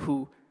ones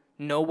who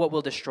know what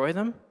will destroy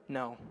them?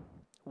 No,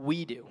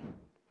 we do.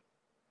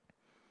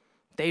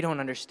 They don't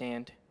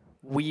understand.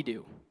 We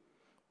do.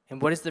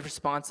 And what is the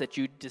response that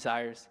Jude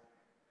desires?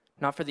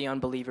 Not for the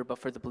unbeliever, but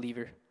for the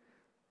believer.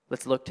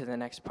 Let's look to the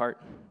next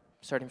part,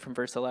 starting from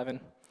verse 11.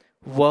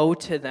 Woe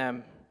to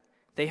them!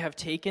 They have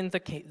taken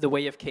the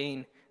way of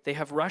Cain. They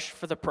have rushed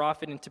for the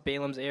prophet into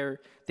Balaam's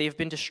error. They have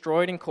been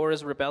destroyed in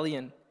Korah's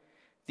rebellion.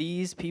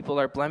 These people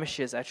are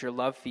blemishes at your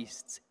love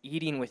feasts,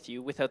 eating with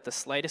you without the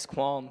slightest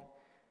qualm.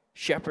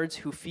 Shepherds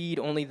who feed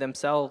only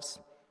themselves.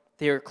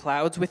 They are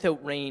clouds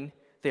without rain.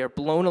 They are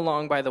blown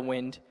along by the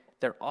wind.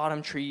 They're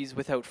autumn trees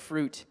without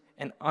fruit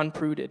and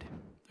uprooted,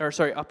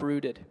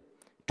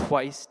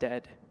 twice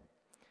dead.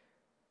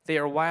 They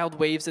are wild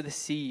waves of the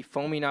sea,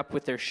 foaming up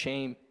with their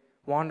shame,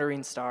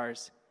 wandering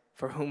stars,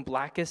 for whom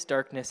blackest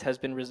darkness has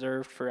been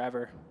reserved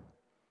forever.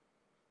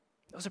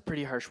 Those are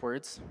pretty harsh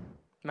words.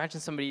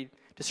 Imagine somebody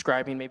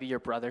describing maybe your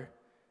brother,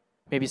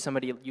 maybe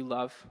somebody you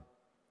love,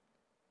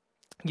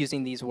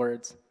 using these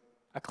words.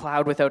 A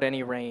cloud without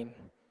any rain,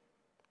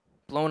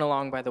 blown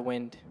along by the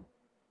wind,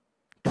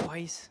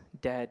 twice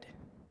dead.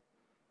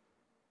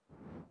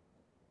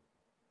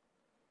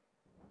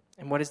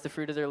 And what is the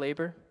fruit of their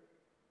labor?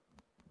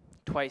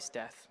 Twice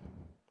death.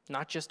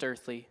 Not just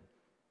earthly,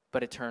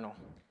 but eternal.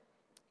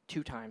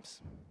 2 times.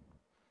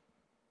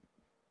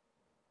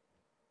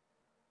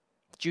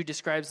 Jude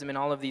describes them in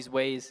all of these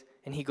ways,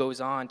 and he goes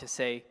on to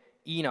say,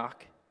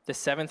 Enoch, the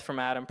 7th from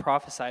Adam,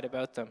 prophesied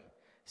about them.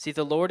 See,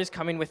 the Lord is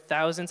coming with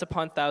thousands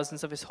upon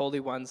thousands of his holy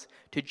ones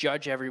to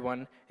judge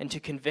everyone and to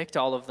convict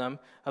all of them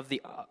of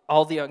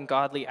all the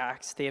ungodly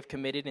acts they have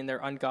committed in their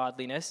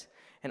ungodliness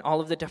and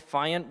all of the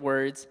defiant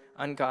words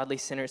ungodly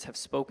sinners have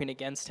spoken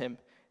against him.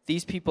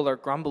 These people are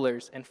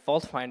grumblers and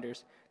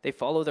fault-finders. They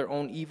follow their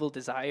own evil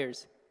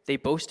desires. They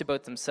boast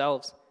about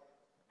themselves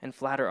and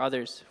flatter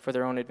others for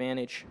their own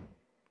advantage.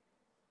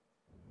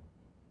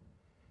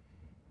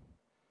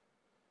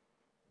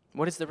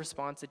 What is the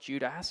response that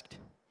Jude asked?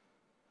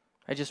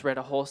 I just read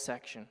a whole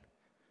section,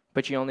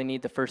 but you only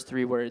need the first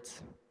 3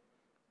 words.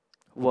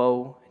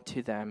 Woe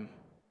to them.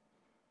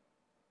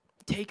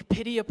 Take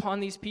pity upon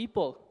these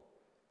people.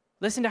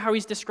 Listen to how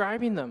he's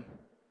describing them.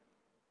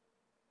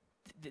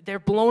 They're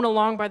blown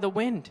along by the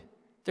wind.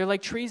 They're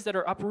like trees that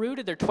are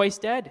uprooted. They're twice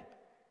dead.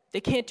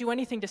 They can't do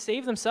anything to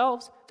save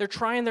themselves. They're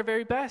trying their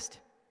very best.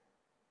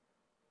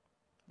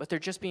 But they're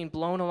just being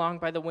blown along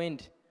by the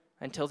wind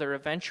until their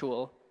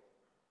eventual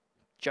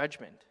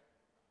judgment.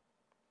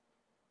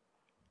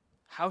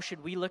 How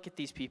should we look at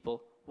these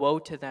people? Woe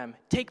to them.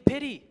 Take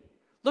pity.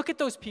 Look at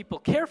those people.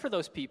 Care for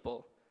those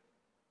people.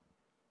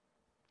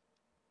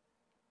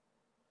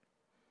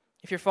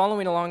 If you're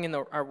following along in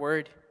our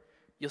word,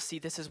 you'll see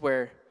this is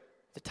where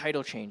the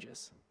title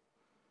changes.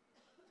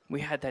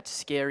 We had that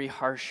scary,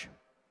 harsh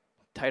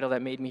title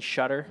that made me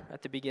shudder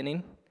at the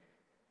beginning.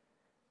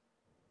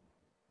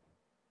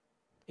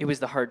 It was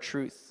the hard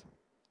truth.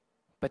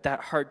 But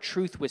that hard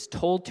truth was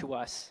told to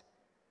us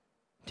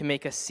to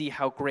make us see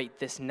how great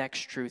this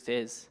next truth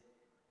is,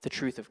 the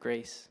truth of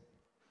grace.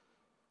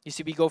 You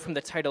see, we go from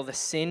the title, The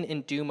Sin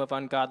and Doom of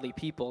Ungodly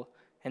People,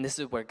 and this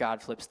is where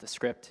God flips the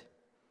script.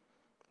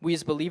 We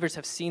as believers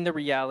have seen the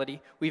reality.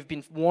 We've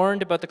been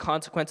warned about the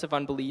consequence of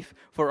unbelief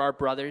for our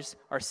brothers,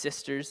 our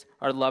sisters,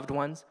 our loved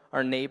ones,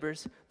 our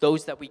neighbors,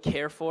 those that we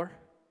care for.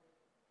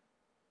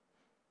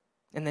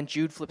 And then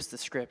Jude flips the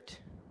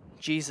script.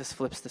 Jesus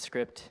flips the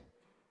script.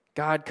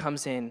 God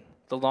comes in,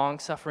 the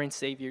long-suffering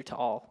Savior to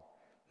all.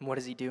 And what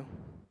does he do?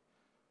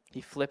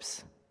 He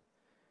flips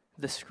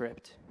the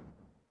script.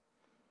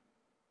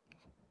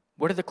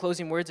 What are the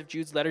closing words of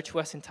Jude's letter to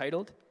us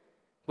entitled?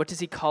 What does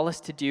he call us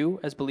to do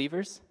as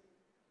believers?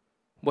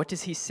 What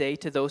does he say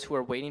to those who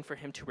are waiting for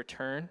him to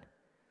return,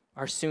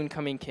 our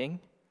soon-coming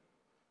King?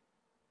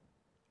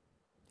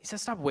 He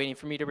says, stop waiting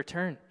for me to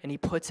return. And he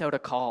puts out a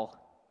call.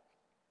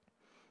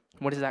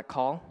 What is that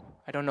call?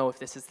 I don't know if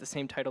this is the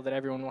same title that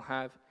everyone will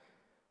have,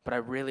 but I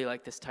really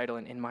like this title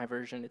in my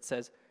version. It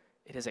says,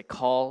 it is a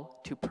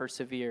call to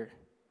persevere.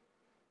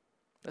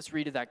 Let's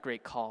read of that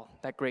great call,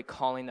 that great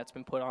calling that's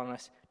been put on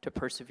us to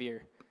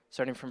persevere,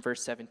 starting from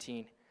verse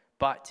 17.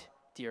 But,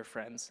 dear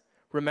friends,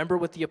 remember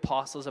what the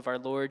apostles of our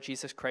Lord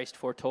Jesus Christ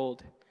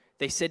foretold.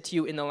 They said to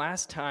you, in the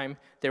last time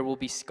there will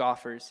be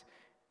scoffers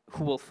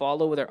who will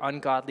follow their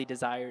ungodly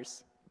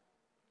desires.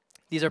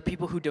 These are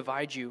people who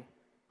divide you,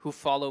 who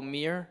follow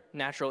mere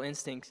natural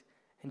instincts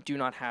and do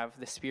not have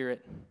the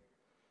Spirit.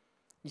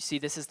 You see,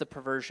 this is the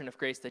perversion of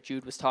grace that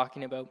Jude was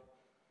talking about.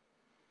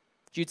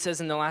 Jude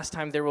says in the last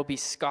time there will be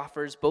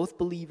scoffers, both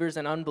believers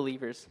and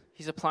unbelievers.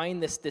 He's applying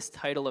this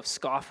title of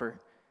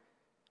scoffer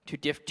to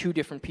two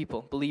different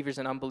people, believers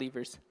and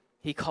unbelievers.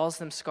 He calls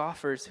them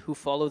scoffers who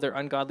follow their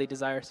ungodly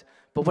desires.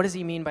 But what does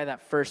he mean by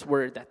that first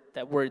word,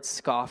 that word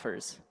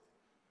scoffers?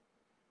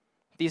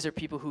 These are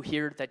people who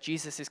hear that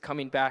Jesus is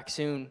coming back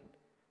soon,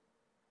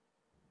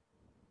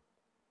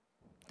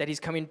 that he's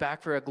coming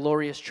back for a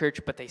glorious church,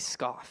 but they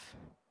scoff.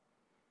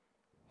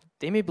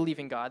 They may believe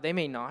in God, they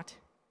may not,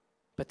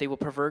 but they will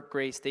pervert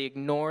grace. They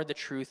ignore the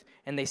truth,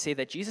 and they say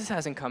that Jesus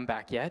hasn't come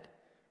back yet.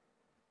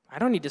 I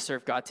don't need to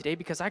serve God today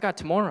because I got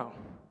tomorrow.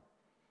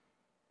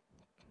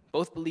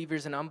 Both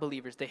believers and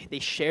unbelievers, they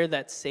share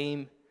that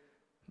same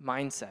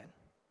mindset,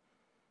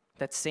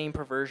 that same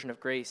perversion of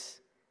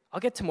grace.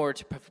 I'll get tomorrow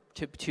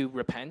to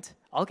repent.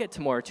 I'll get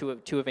tomorrow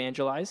to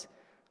evangelize.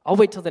 I'll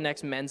wait till the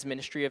next men's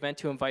ministry event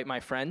to invite my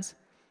friends.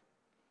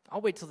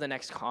 I'll wait till the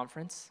next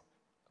conference.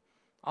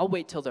 I'll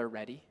wait till they're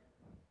ready.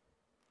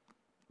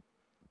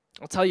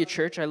 I'll tell you,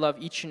 church, I love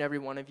each and every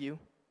one of you,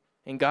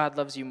 and God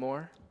loves you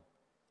more.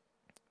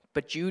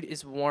 But Jude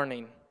is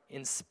warning,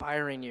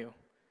 inspiring you.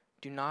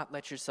 Do not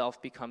let yourself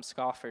become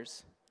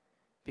scoffers,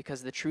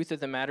 because the truth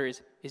of the matter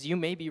is you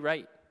may be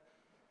right.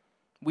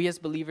 We as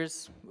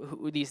believers,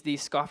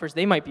 these scoffers,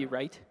 they might be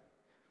right.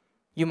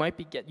 You might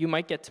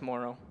get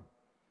tomorrow,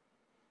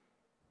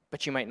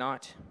 but you might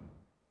not.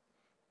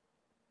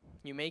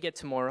 You may get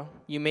tomorrow.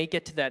 You may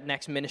get to that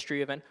next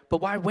ministry event,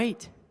 but why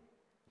wait?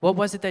 What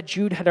was it that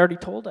Jude had already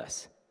told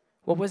us?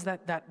 What was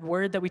that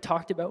word that we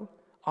talked about?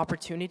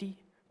 Opportunity,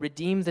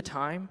 redeem the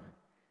time.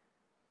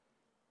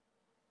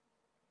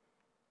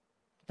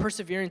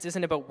 Perseverance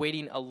isn't about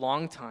waiting a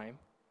long time.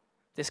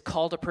 This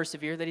call to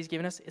persevere that he's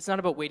given us, it's not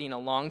about waiting a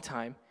long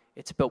time.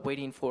 It's about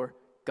waiting for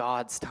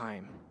God's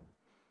time.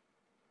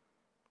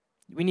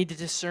 We need to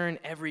discern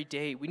every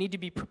day. We need to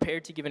be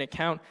prepared to give an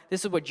account.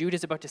 This is what Jude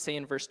is about to say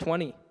in verse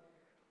 20.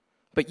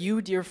 But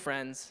you, dear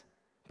friends,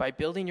 by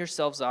building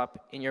yourselves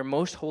up in your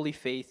most holy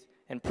faith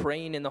and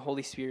praying in the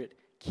Holy Spirit,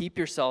 keep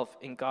yourself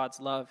in God's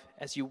love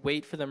as you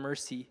wait for the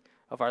mercy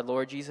of our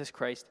Lord Jesus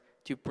Christ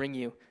to bring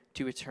you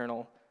to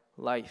eternal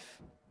life.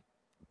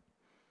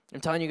 I'm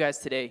telling you guys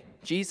today,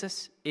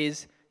 Jesus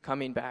is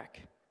coming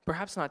back.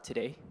 Perhaps not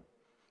today,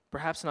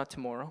 perhaps not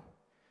tomorrow,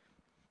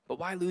 but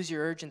why lose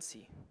your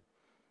urgency?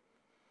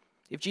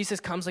 If Jesus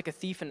comes like a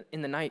thief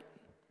in the night,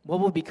 what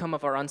will become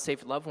of our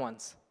unsaved loved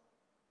ones?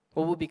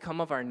 What will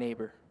become of our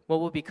neighbor? What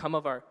will become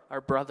of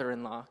our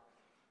brother-in-law?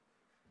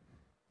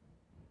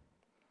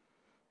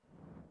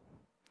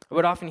 I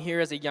would often hear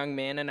as a young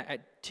man, and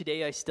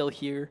today I still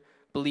hear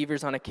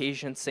believers on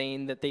occasion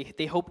saying that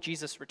they hope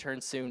Jesus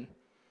returns soon.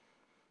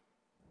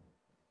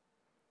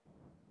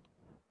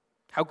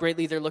 How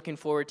greatly they're looking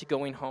forward to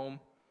going home.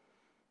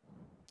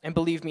 And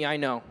believe me,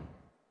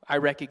 I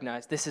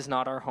recognize this is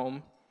not our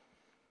home.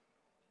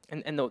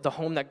 And the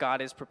home that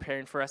God is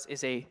preparing for us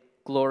is a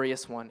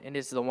glorious one. It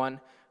is the one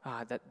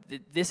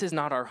this is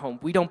not our home.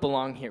 We don't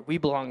belong here. We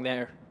belong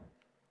there.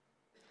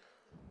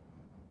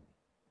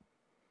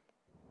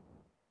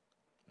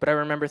 But I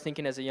remember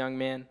thinking as a young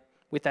man,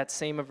 with that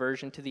same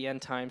aversion to the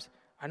end times,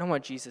 I don't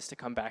want Jesus to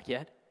come back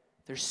yet.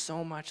 There's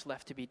so much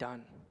left to be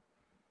done.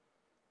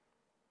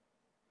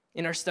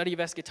 In our study of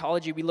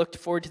eschatology, we looked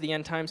forward to the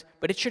end times,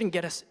 but it shouldn't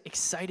get us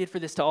excited for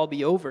this to all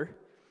be over.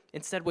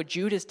 Instead, what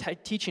Jude is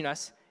teaching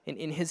us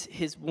in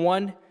his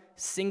one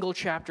single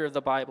chapter of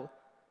the Bible,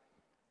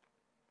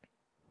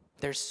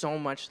 there's so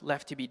much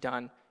left to be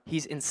done.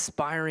 He's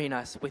inspiring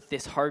us with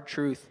this hard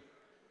truth.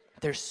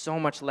 There's so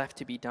much left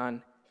to be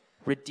done.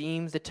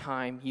 Redeem the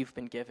time you've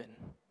been given.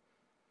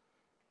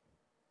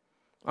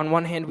 On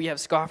one hand, we have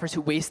scoffers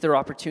who waste their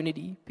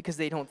opportunity because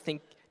they don't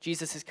think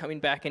Jesus is coming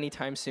back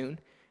anytime soon.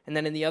 And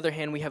then on the other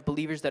hand, we have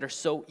believers that are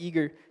so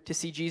eager to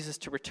see Jesus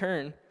to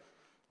return.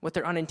 What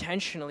they're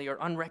unintentionally or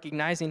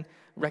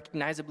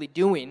unrecognizably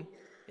doing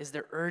is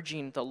they're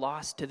urging the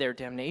lost to their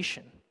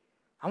damnation.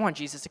 I want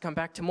Jesus to come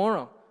back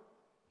tomorrow.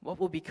 What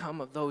will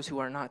become of those who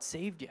are not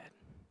saved yet?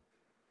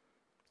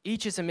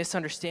 Each is a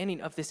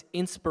misunderstanding of this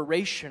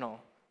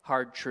inspirational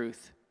hard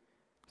truth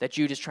that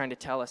Jude is trying to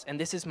tell us. And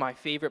this is my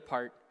favorite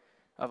part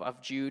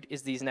of Jude,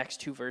 is these next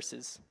two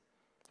verses,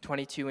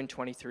 22 and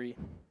 23.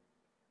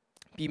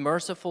 Be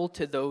merciful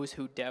to those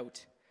who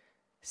doubt.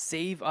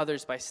 Save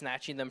others by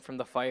snatching them from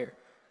the fire.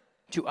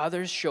 To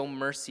others show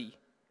mercy,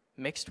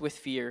 mixed with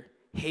fear,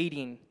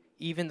 hating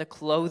even the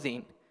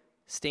clothing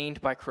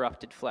stained by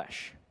corrupted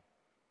flesh.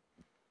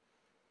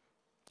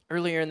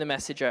 Earlier in the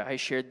message, I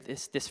shared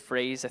this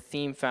phrase, a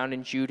theme found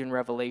in Jude and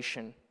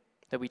Revelation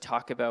that we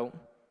talk about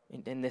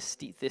in this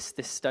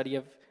study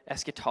of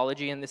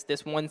eschatology, and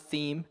this one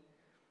theme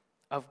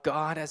of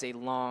God as a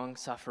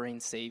long-suffering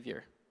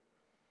Savior.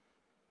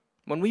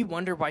 When we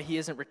wonder why he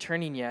isn't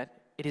returning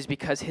yet, it is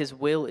because his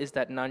will is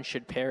that none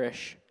should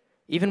perish.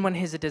 Even when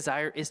his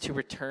desire is to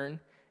return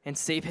and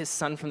save his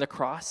son from the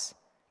cross,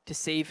 to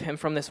save him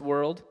from this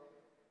world,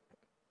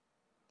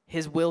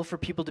 his will for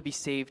people to be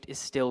saved is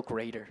still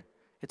greater.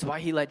 It's why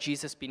he let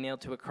Jesus be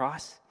nailed to a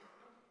cross.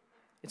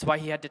 It's why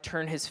he had to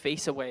turn his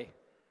face away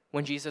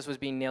when Jesus was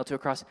being nailed to a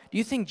cross. Do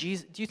you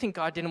think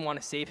God didn't want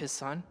to save his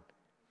son?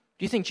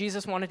 Do you think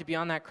Jesus wanted to be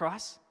on that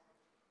cross?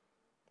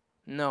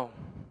 No.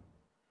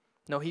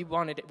 No, he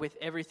wanted it with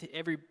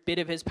every bit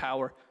of his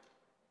power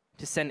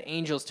to send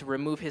angels to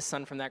remove his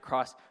son from that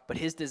cross. But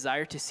his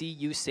desire to see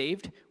you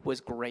saved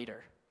was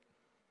greater.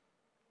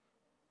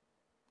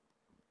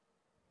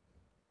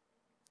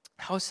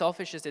 How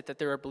selfish is it that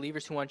there are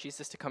believers who want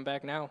Jesus to come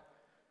back now?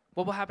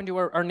 What will happen to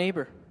our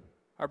neighbor,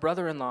 our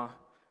brother-in-law,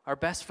 our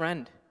best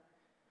friend?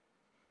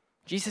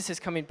 Jesus is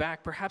coming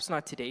back, perhaps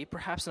not today,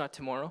 perhaps not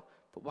tomorrow,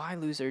 but why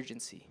lose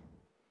urgency?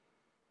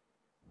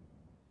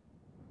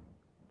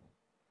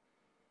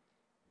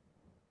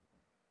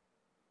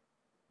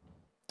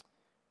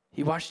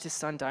 He watched his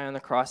son die on the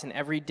cross, and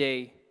every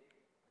day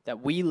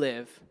that we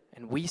live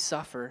and we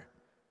suffer,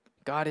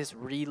 God is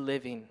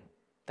reliving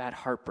that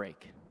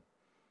heartbreak.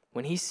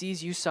 When he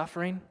sees you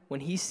suffering, when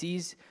he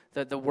sees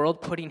the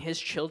world putting his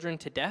children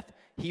to death,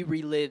 he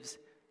relives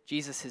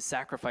Jesus'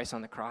 sacrifice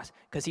on the cross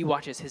because he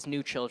watches his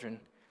new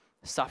children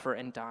suffer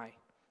and die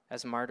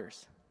as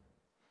martyrs.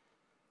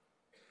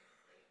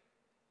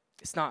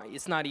 It's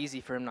not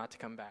easy for him not to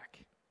come back.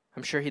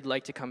 I'm sure he'd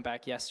like to come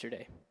back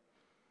yesterday.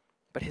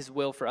 But his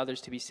will for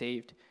others to be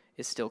saved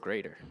is still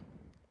greater.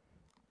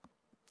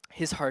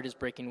 His heart is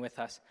breaking with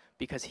us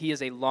because he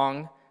is a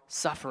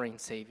long-suffering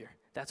Savior.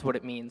 That's what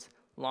it means,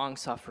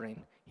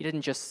 long-suffering. He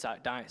didn't just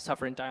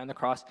suffer and die on the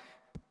cross,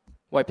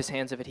 wipe his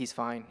hands of it, he's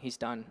fine, he's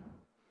done.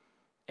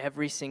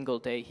 Every single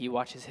day he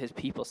watches his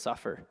people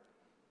suffer.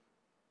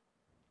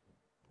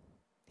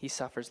 He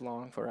suffers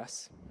long for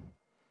us.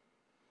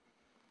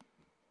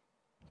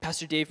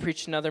 Pastor Dave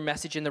preached another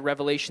message in the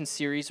Revelation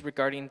series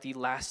regarding the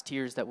last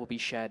tears that will be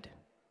shed.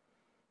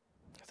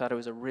 I thought it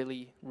was a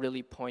really,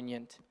 really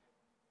poignant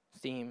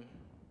theme.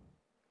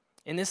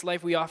 In this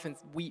life, we often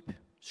weep.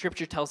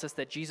 Scripture tells us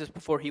that Jesus,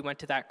 before he went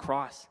to that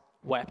cross,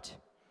 wept.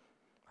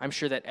 I'm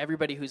sure that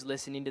everybody who's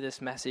listening to this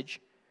message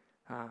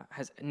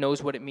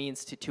knows what it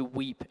means to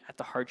weep at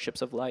the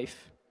hardships of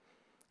life.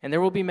 And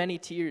there will be many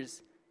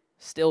tears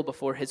still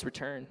before his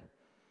return.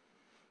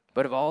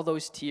 But of all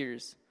those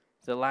tears,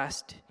 the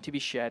last to be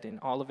shed in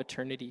all of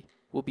eternity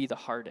will be the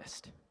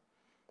hardest.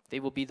 They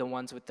will be the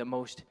ones with the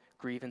most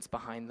grievance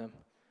behind them.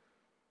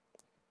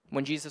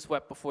 When Jesus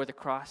wept before the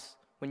cross,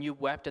 when you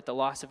wept at the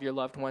loss of your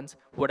loved ones,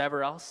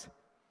 whatever else,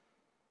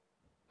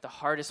 the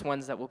hardest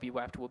ones that will be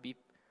wept will be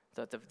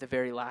the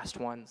very last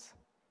ones,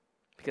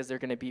 because they're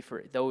going to be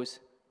for those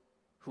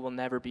who will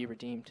never be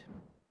redeemed.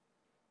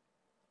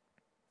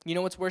 You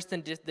know what's worse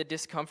than the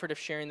discomfort of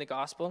sharing the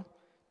gospel?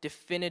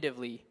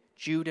 Definitively,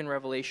 Jude and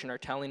Revelation are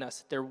telling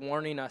us, they're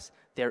warning us,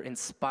 they're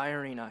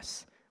inspiring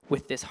us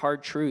with this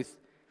hard truth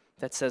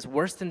that says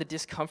worse than the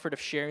discomfort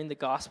of sharing the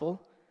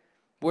gospel,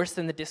 worse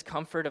than the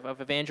discomfort of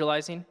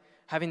evangelizing,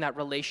 having that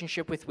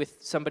relationship with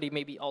somebody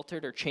maybe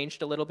altered or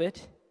changed a little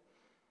bit.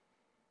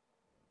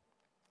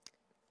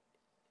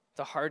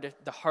 The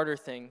harder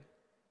thing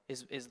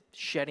is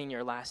shedding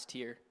your last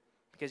tear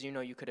because you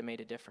know you could have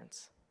made a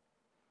difference.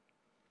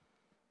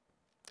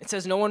 It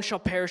says, no one shall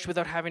perish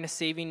without having a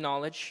saving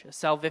knowledge, a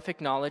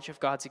salvific knowledge of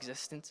God's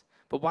existence.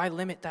 But why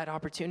limit that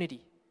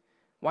opportunity?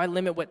 Why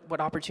limit what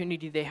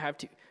opportunity they have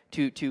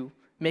to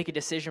make a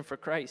decision for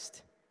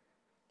Christ?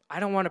 I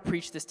don't want to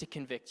preach this to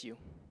convict you.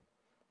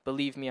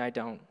 Believe me, I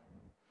don't.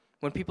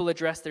 When people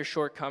address their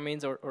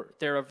shortcomings or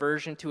their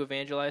aversion to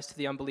evangelize to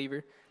the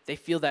unbeliever, they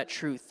feel that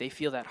truth. They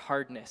feel that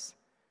hardness.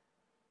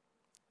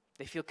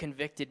 They feel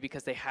convicted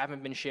because they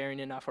haven't been sharing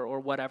enough or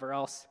whatever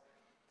else.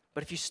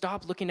 But if you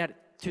stop looking at it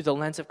through the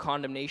lens of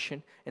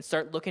condemnation and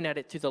start looking at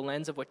it through the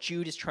lens of what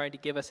Jude is trying to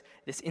give us,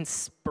 this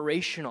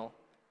inspirational,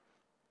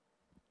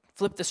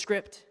 flip the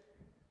script.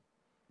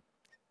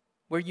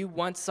 Where you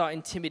once saw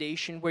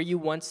intimidation, where you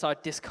once saw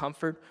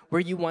discomfort, where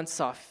you once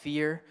saw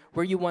fear,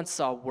 where you once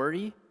saw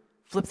worry,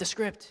 flip the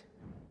script.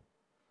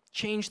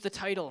 Change the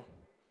title.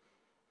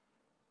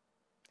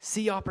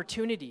 See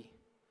opportunity.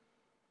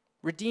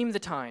 Redeem the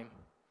time.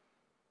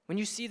 When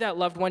you see that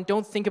loved one,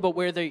 don't think about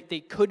where they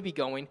could be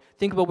going.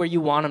 Think about where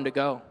you want them to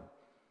go.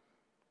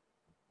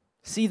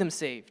 See them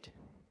saved.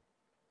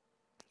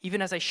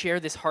 Even as I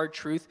share this hard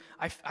truth,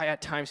 I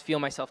at times feel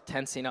myself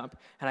tensing up,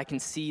 and I can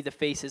see the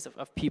faces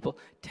of people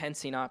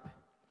tensing up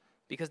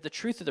because the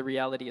truth of the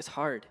reality is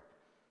hard.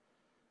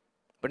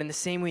 But in the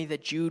same way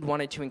that Jude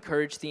wanted to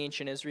encourage the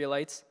ancient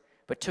Israelites,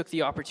 but took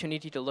the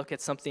opportunity to look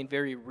at something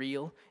very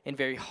real and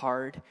very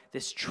hard,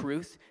 this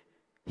truth,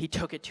 he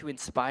took it to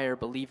inspire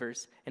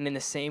believers. And in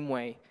the same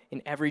way,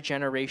 in every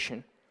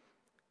generation,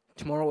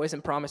 tomorrow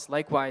isn't promised.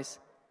 Likewise,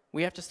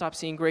 we have to stop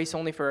seeing grace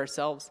only for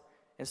ourselves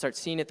and start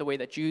seeing it the way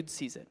that Jude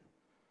sees it,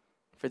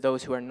 for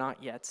those who are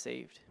not yet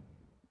saved.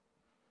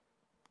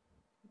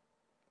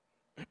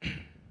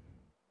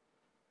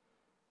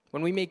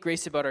 When we make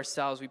grace about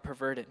ourselves, we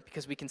pervert it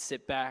because we can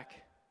sit back.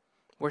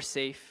 We're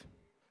safe.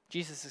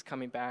 Jesus is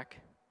coming back.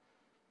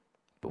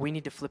 But we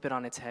need to flip it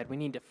on its head. We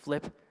need to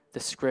flip the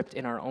script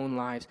in our own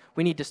lives.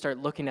 We need to start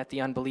looking at the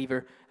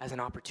unbeliever as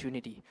an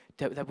opportunity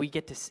that we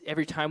get to,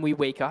 every time we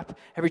wake up,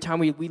 every time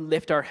we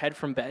lift our head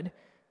from bed,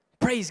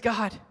 praise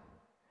God.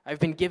 I've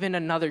been given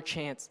another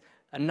chance,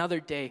 another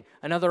day,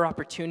 another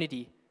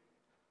opportunity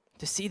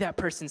to see that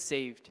person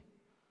saved.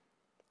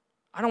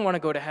 I don't want to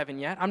go to heaven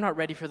yet. I'm not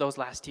ready for those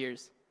last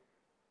tears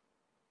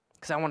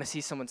because I want to see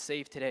someone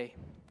saved today.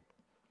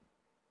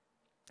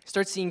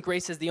 Start seeing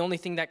grace as the only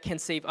thing that can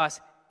save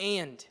us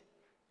and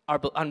our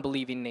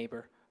unbelieving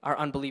neighbor, our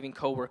unbelieving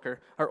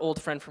coworker, our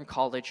old friend from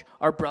college,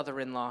 our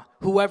brother-in-law,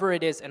 whoever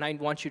it is, and I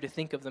want you to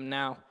think of them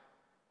now.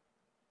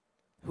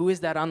 Who is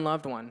that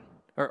unloved one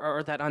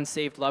or that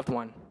unsaved loved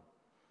one?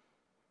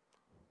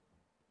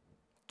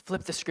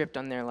 Flip the script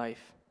on their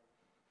life.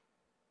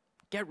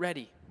 Get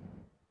ready.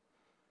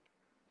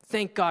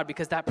 Thank God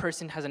because that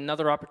person has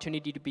another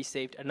opportunity to be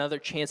saved, another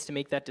chance to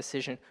make that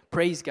decision.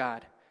 Praise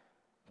God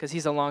because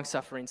he's a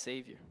long-suffering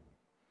Savior.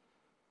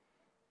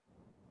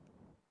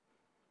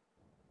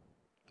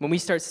 When we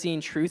start seeing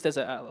truth as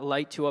a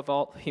light to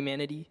all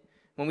humanity,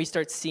 when we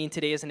start seeing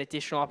today as an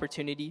additional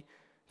opportunity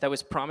that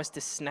was promised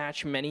to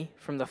snatch many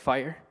from the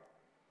fire,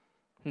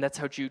 and that's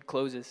how Jude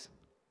closes,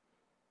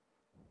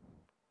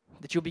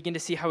 that you'll begin to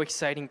see how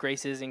exciting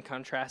grace is in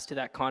contrast to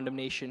that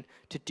condemnation,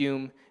 to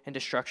doom and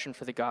destruction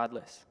for the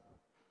godless.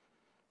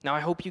 Now, I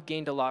hope you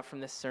gained a lot from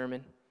this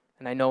sermon,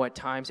 and I know at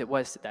times it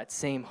was that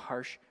same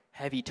harsh,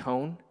 heavy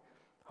tone.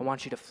 I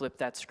want you to flip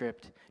that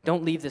script.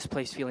 Don't leave this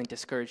place feeling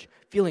discouraged.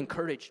 Feel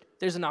encouraged.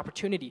 There's an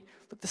opportunity.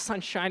 Look, the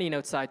sun's shining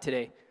outside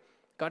today.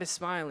 God is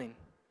smiling.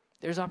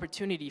 There's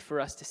opportunity for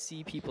us to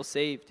see people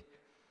saved.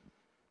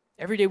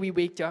 Every day we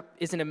wake up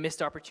isn't a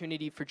missed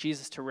opportunity for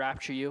Jesus to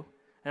rapture you,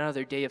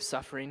 another day of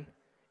suffering.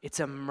 It's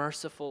a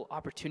merciful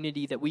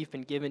opportunity that we've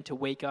been given to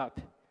wake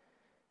up,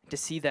 to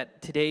see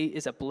that today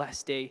is a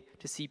blessed day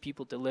to see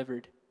people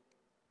delivered.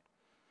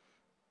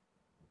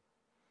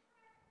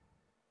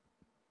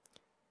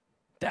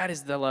 That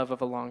is the love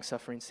of a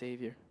long-suffering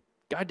Savior.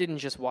 God didn't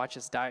just watch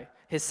us die,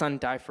 his son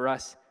die for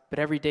us, but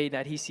every day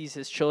that he sees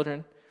his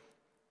children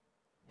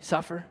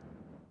suffer,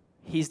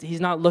 he's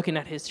not looking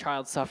at his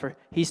child suffer,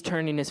 he's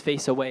turning his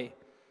face away.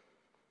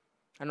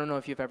 I don't know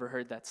if you've ever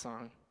heard that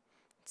song.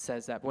 It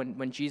says that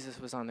when Jesus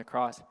was on the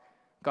cross,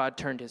 God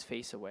turned his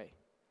face away.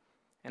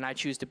 And I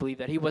choose to believe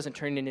that he wasn't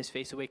turning his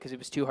face away because it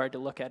was too hard to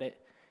look at it.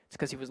 It's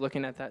because he was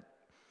looking at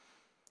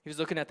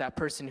that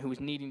person who was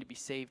needing to be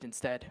saved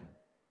instead.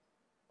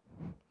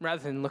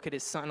 Rather than look at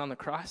his son on the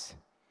cross,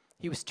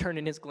 he was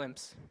turning his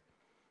glimpse.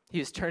 He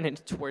was turning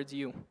it towards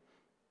you.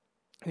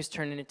 He was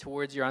turning it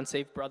towards your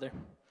unsaved brother,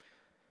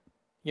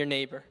 your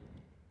neighbor.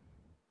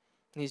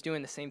 And he's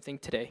doing the same thing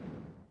today.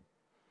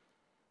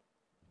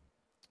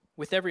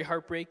 With every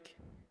heartbreak,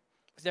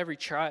 with every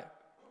trial,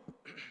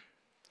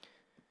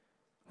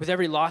 with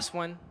every lost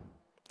one,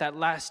 that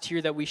last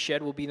tear that we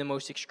shed will be the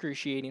most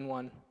excruciating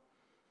one.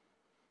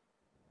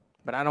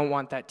 But I don't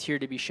want that tear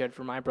to be shed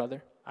for my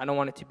brother. I don't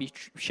want it to be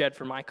shed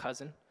for my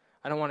cousin.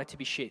 I don't want it to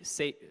be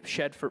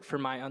shed for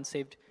my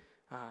unsaved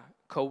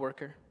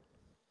coworker.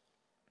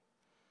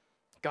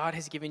 God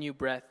has given you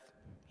breath.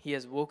 He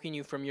has woken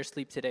you from your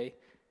sleep today.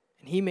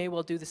 And he may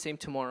well do the same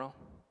tomorrow,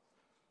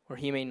 or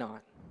he may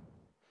not.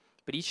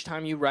 But each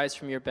time you rise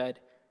from your bed,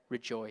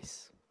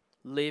 rejoice.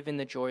 Live in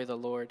the joy of the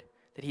Lord,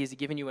 that he has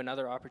given you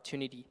another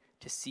opportunity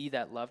to see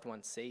that loved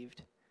one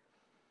saved.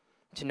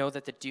 To know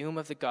that the doom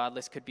of the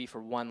godless could be for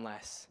 1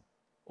 less,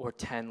 or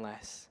 10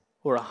 less,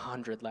 or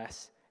 100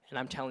 less. And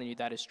I'm telling you,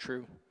 that is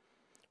true.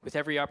 With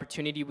every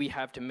opportunity we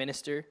have to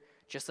minister,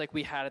 just like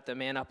we had at the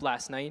Man Up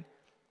last night,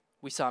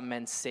 we saw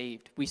men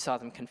saved. We saw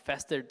them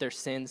confess their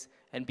sins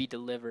and be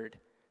delivered,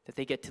 that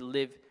they get to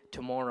live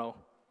tomorrow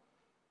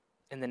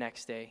and the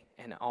next day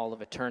and all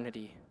of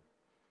eternity.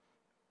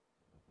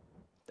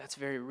 That's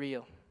very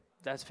real.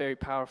 That's very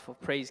powerful.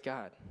 Praise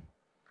God.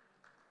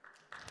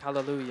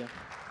 Hallelujah.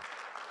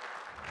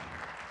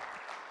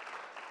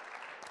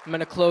 I'm going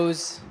to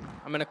close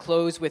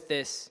with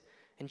this.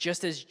 And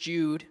just as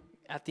Jude,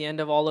 at the end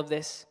of all of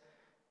this,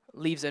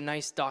 leaves a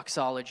nice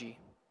doxology,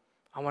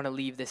 I want to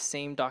leave this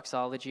same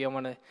doxology. I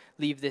want to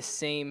leave this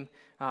same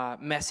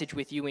message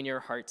with you in your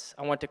hearts.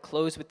 I want to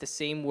close with the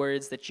same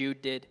words that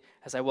Jude did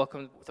as I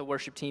welcome the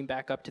worship team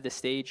back up to the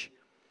stage,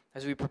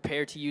 as we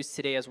prepare to use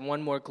today as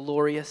one more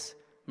glorious,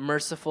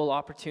 merciful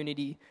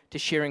opportunity to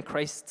share in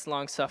Christ's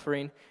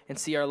long-suffering and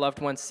see our loved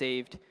ones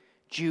saved.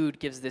 Jude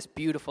gives this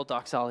beautiful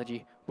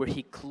doxology where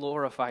he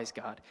glorifies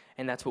God,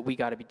 and that's what we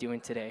got to be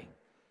doing today.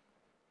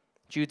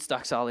 Jude's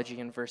doxology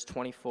in verse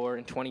 24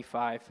 and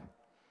 25.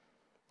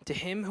 To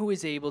him who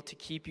is able to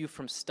keep you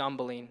from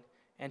stumbling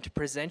and to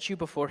present you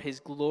before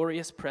his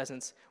glorious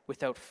presence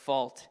without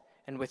fault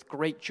and with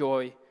great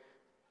joy,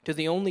 to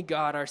the only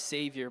God our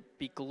Savior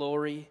be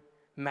glory,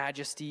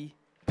 majesty,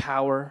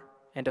 power,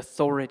 and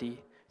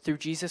authority through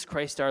Jesus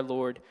Christ our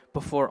Lord,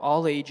 before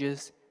all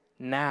ages,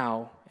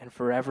 now and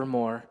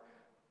forevermore.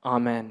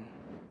 Amen.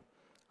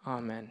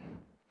 Amen.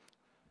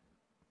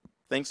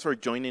 Thanks for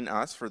joining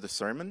us for the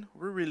sermon.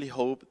 We really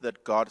hope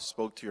that God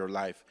spoke to your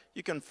life.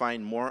 You can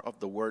find more of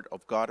the Word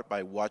of God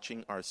by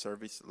watching our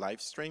service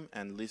live stream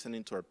and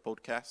listening to our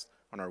podcast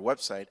on our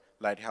website,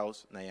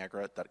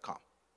 lighthouseniagara.com.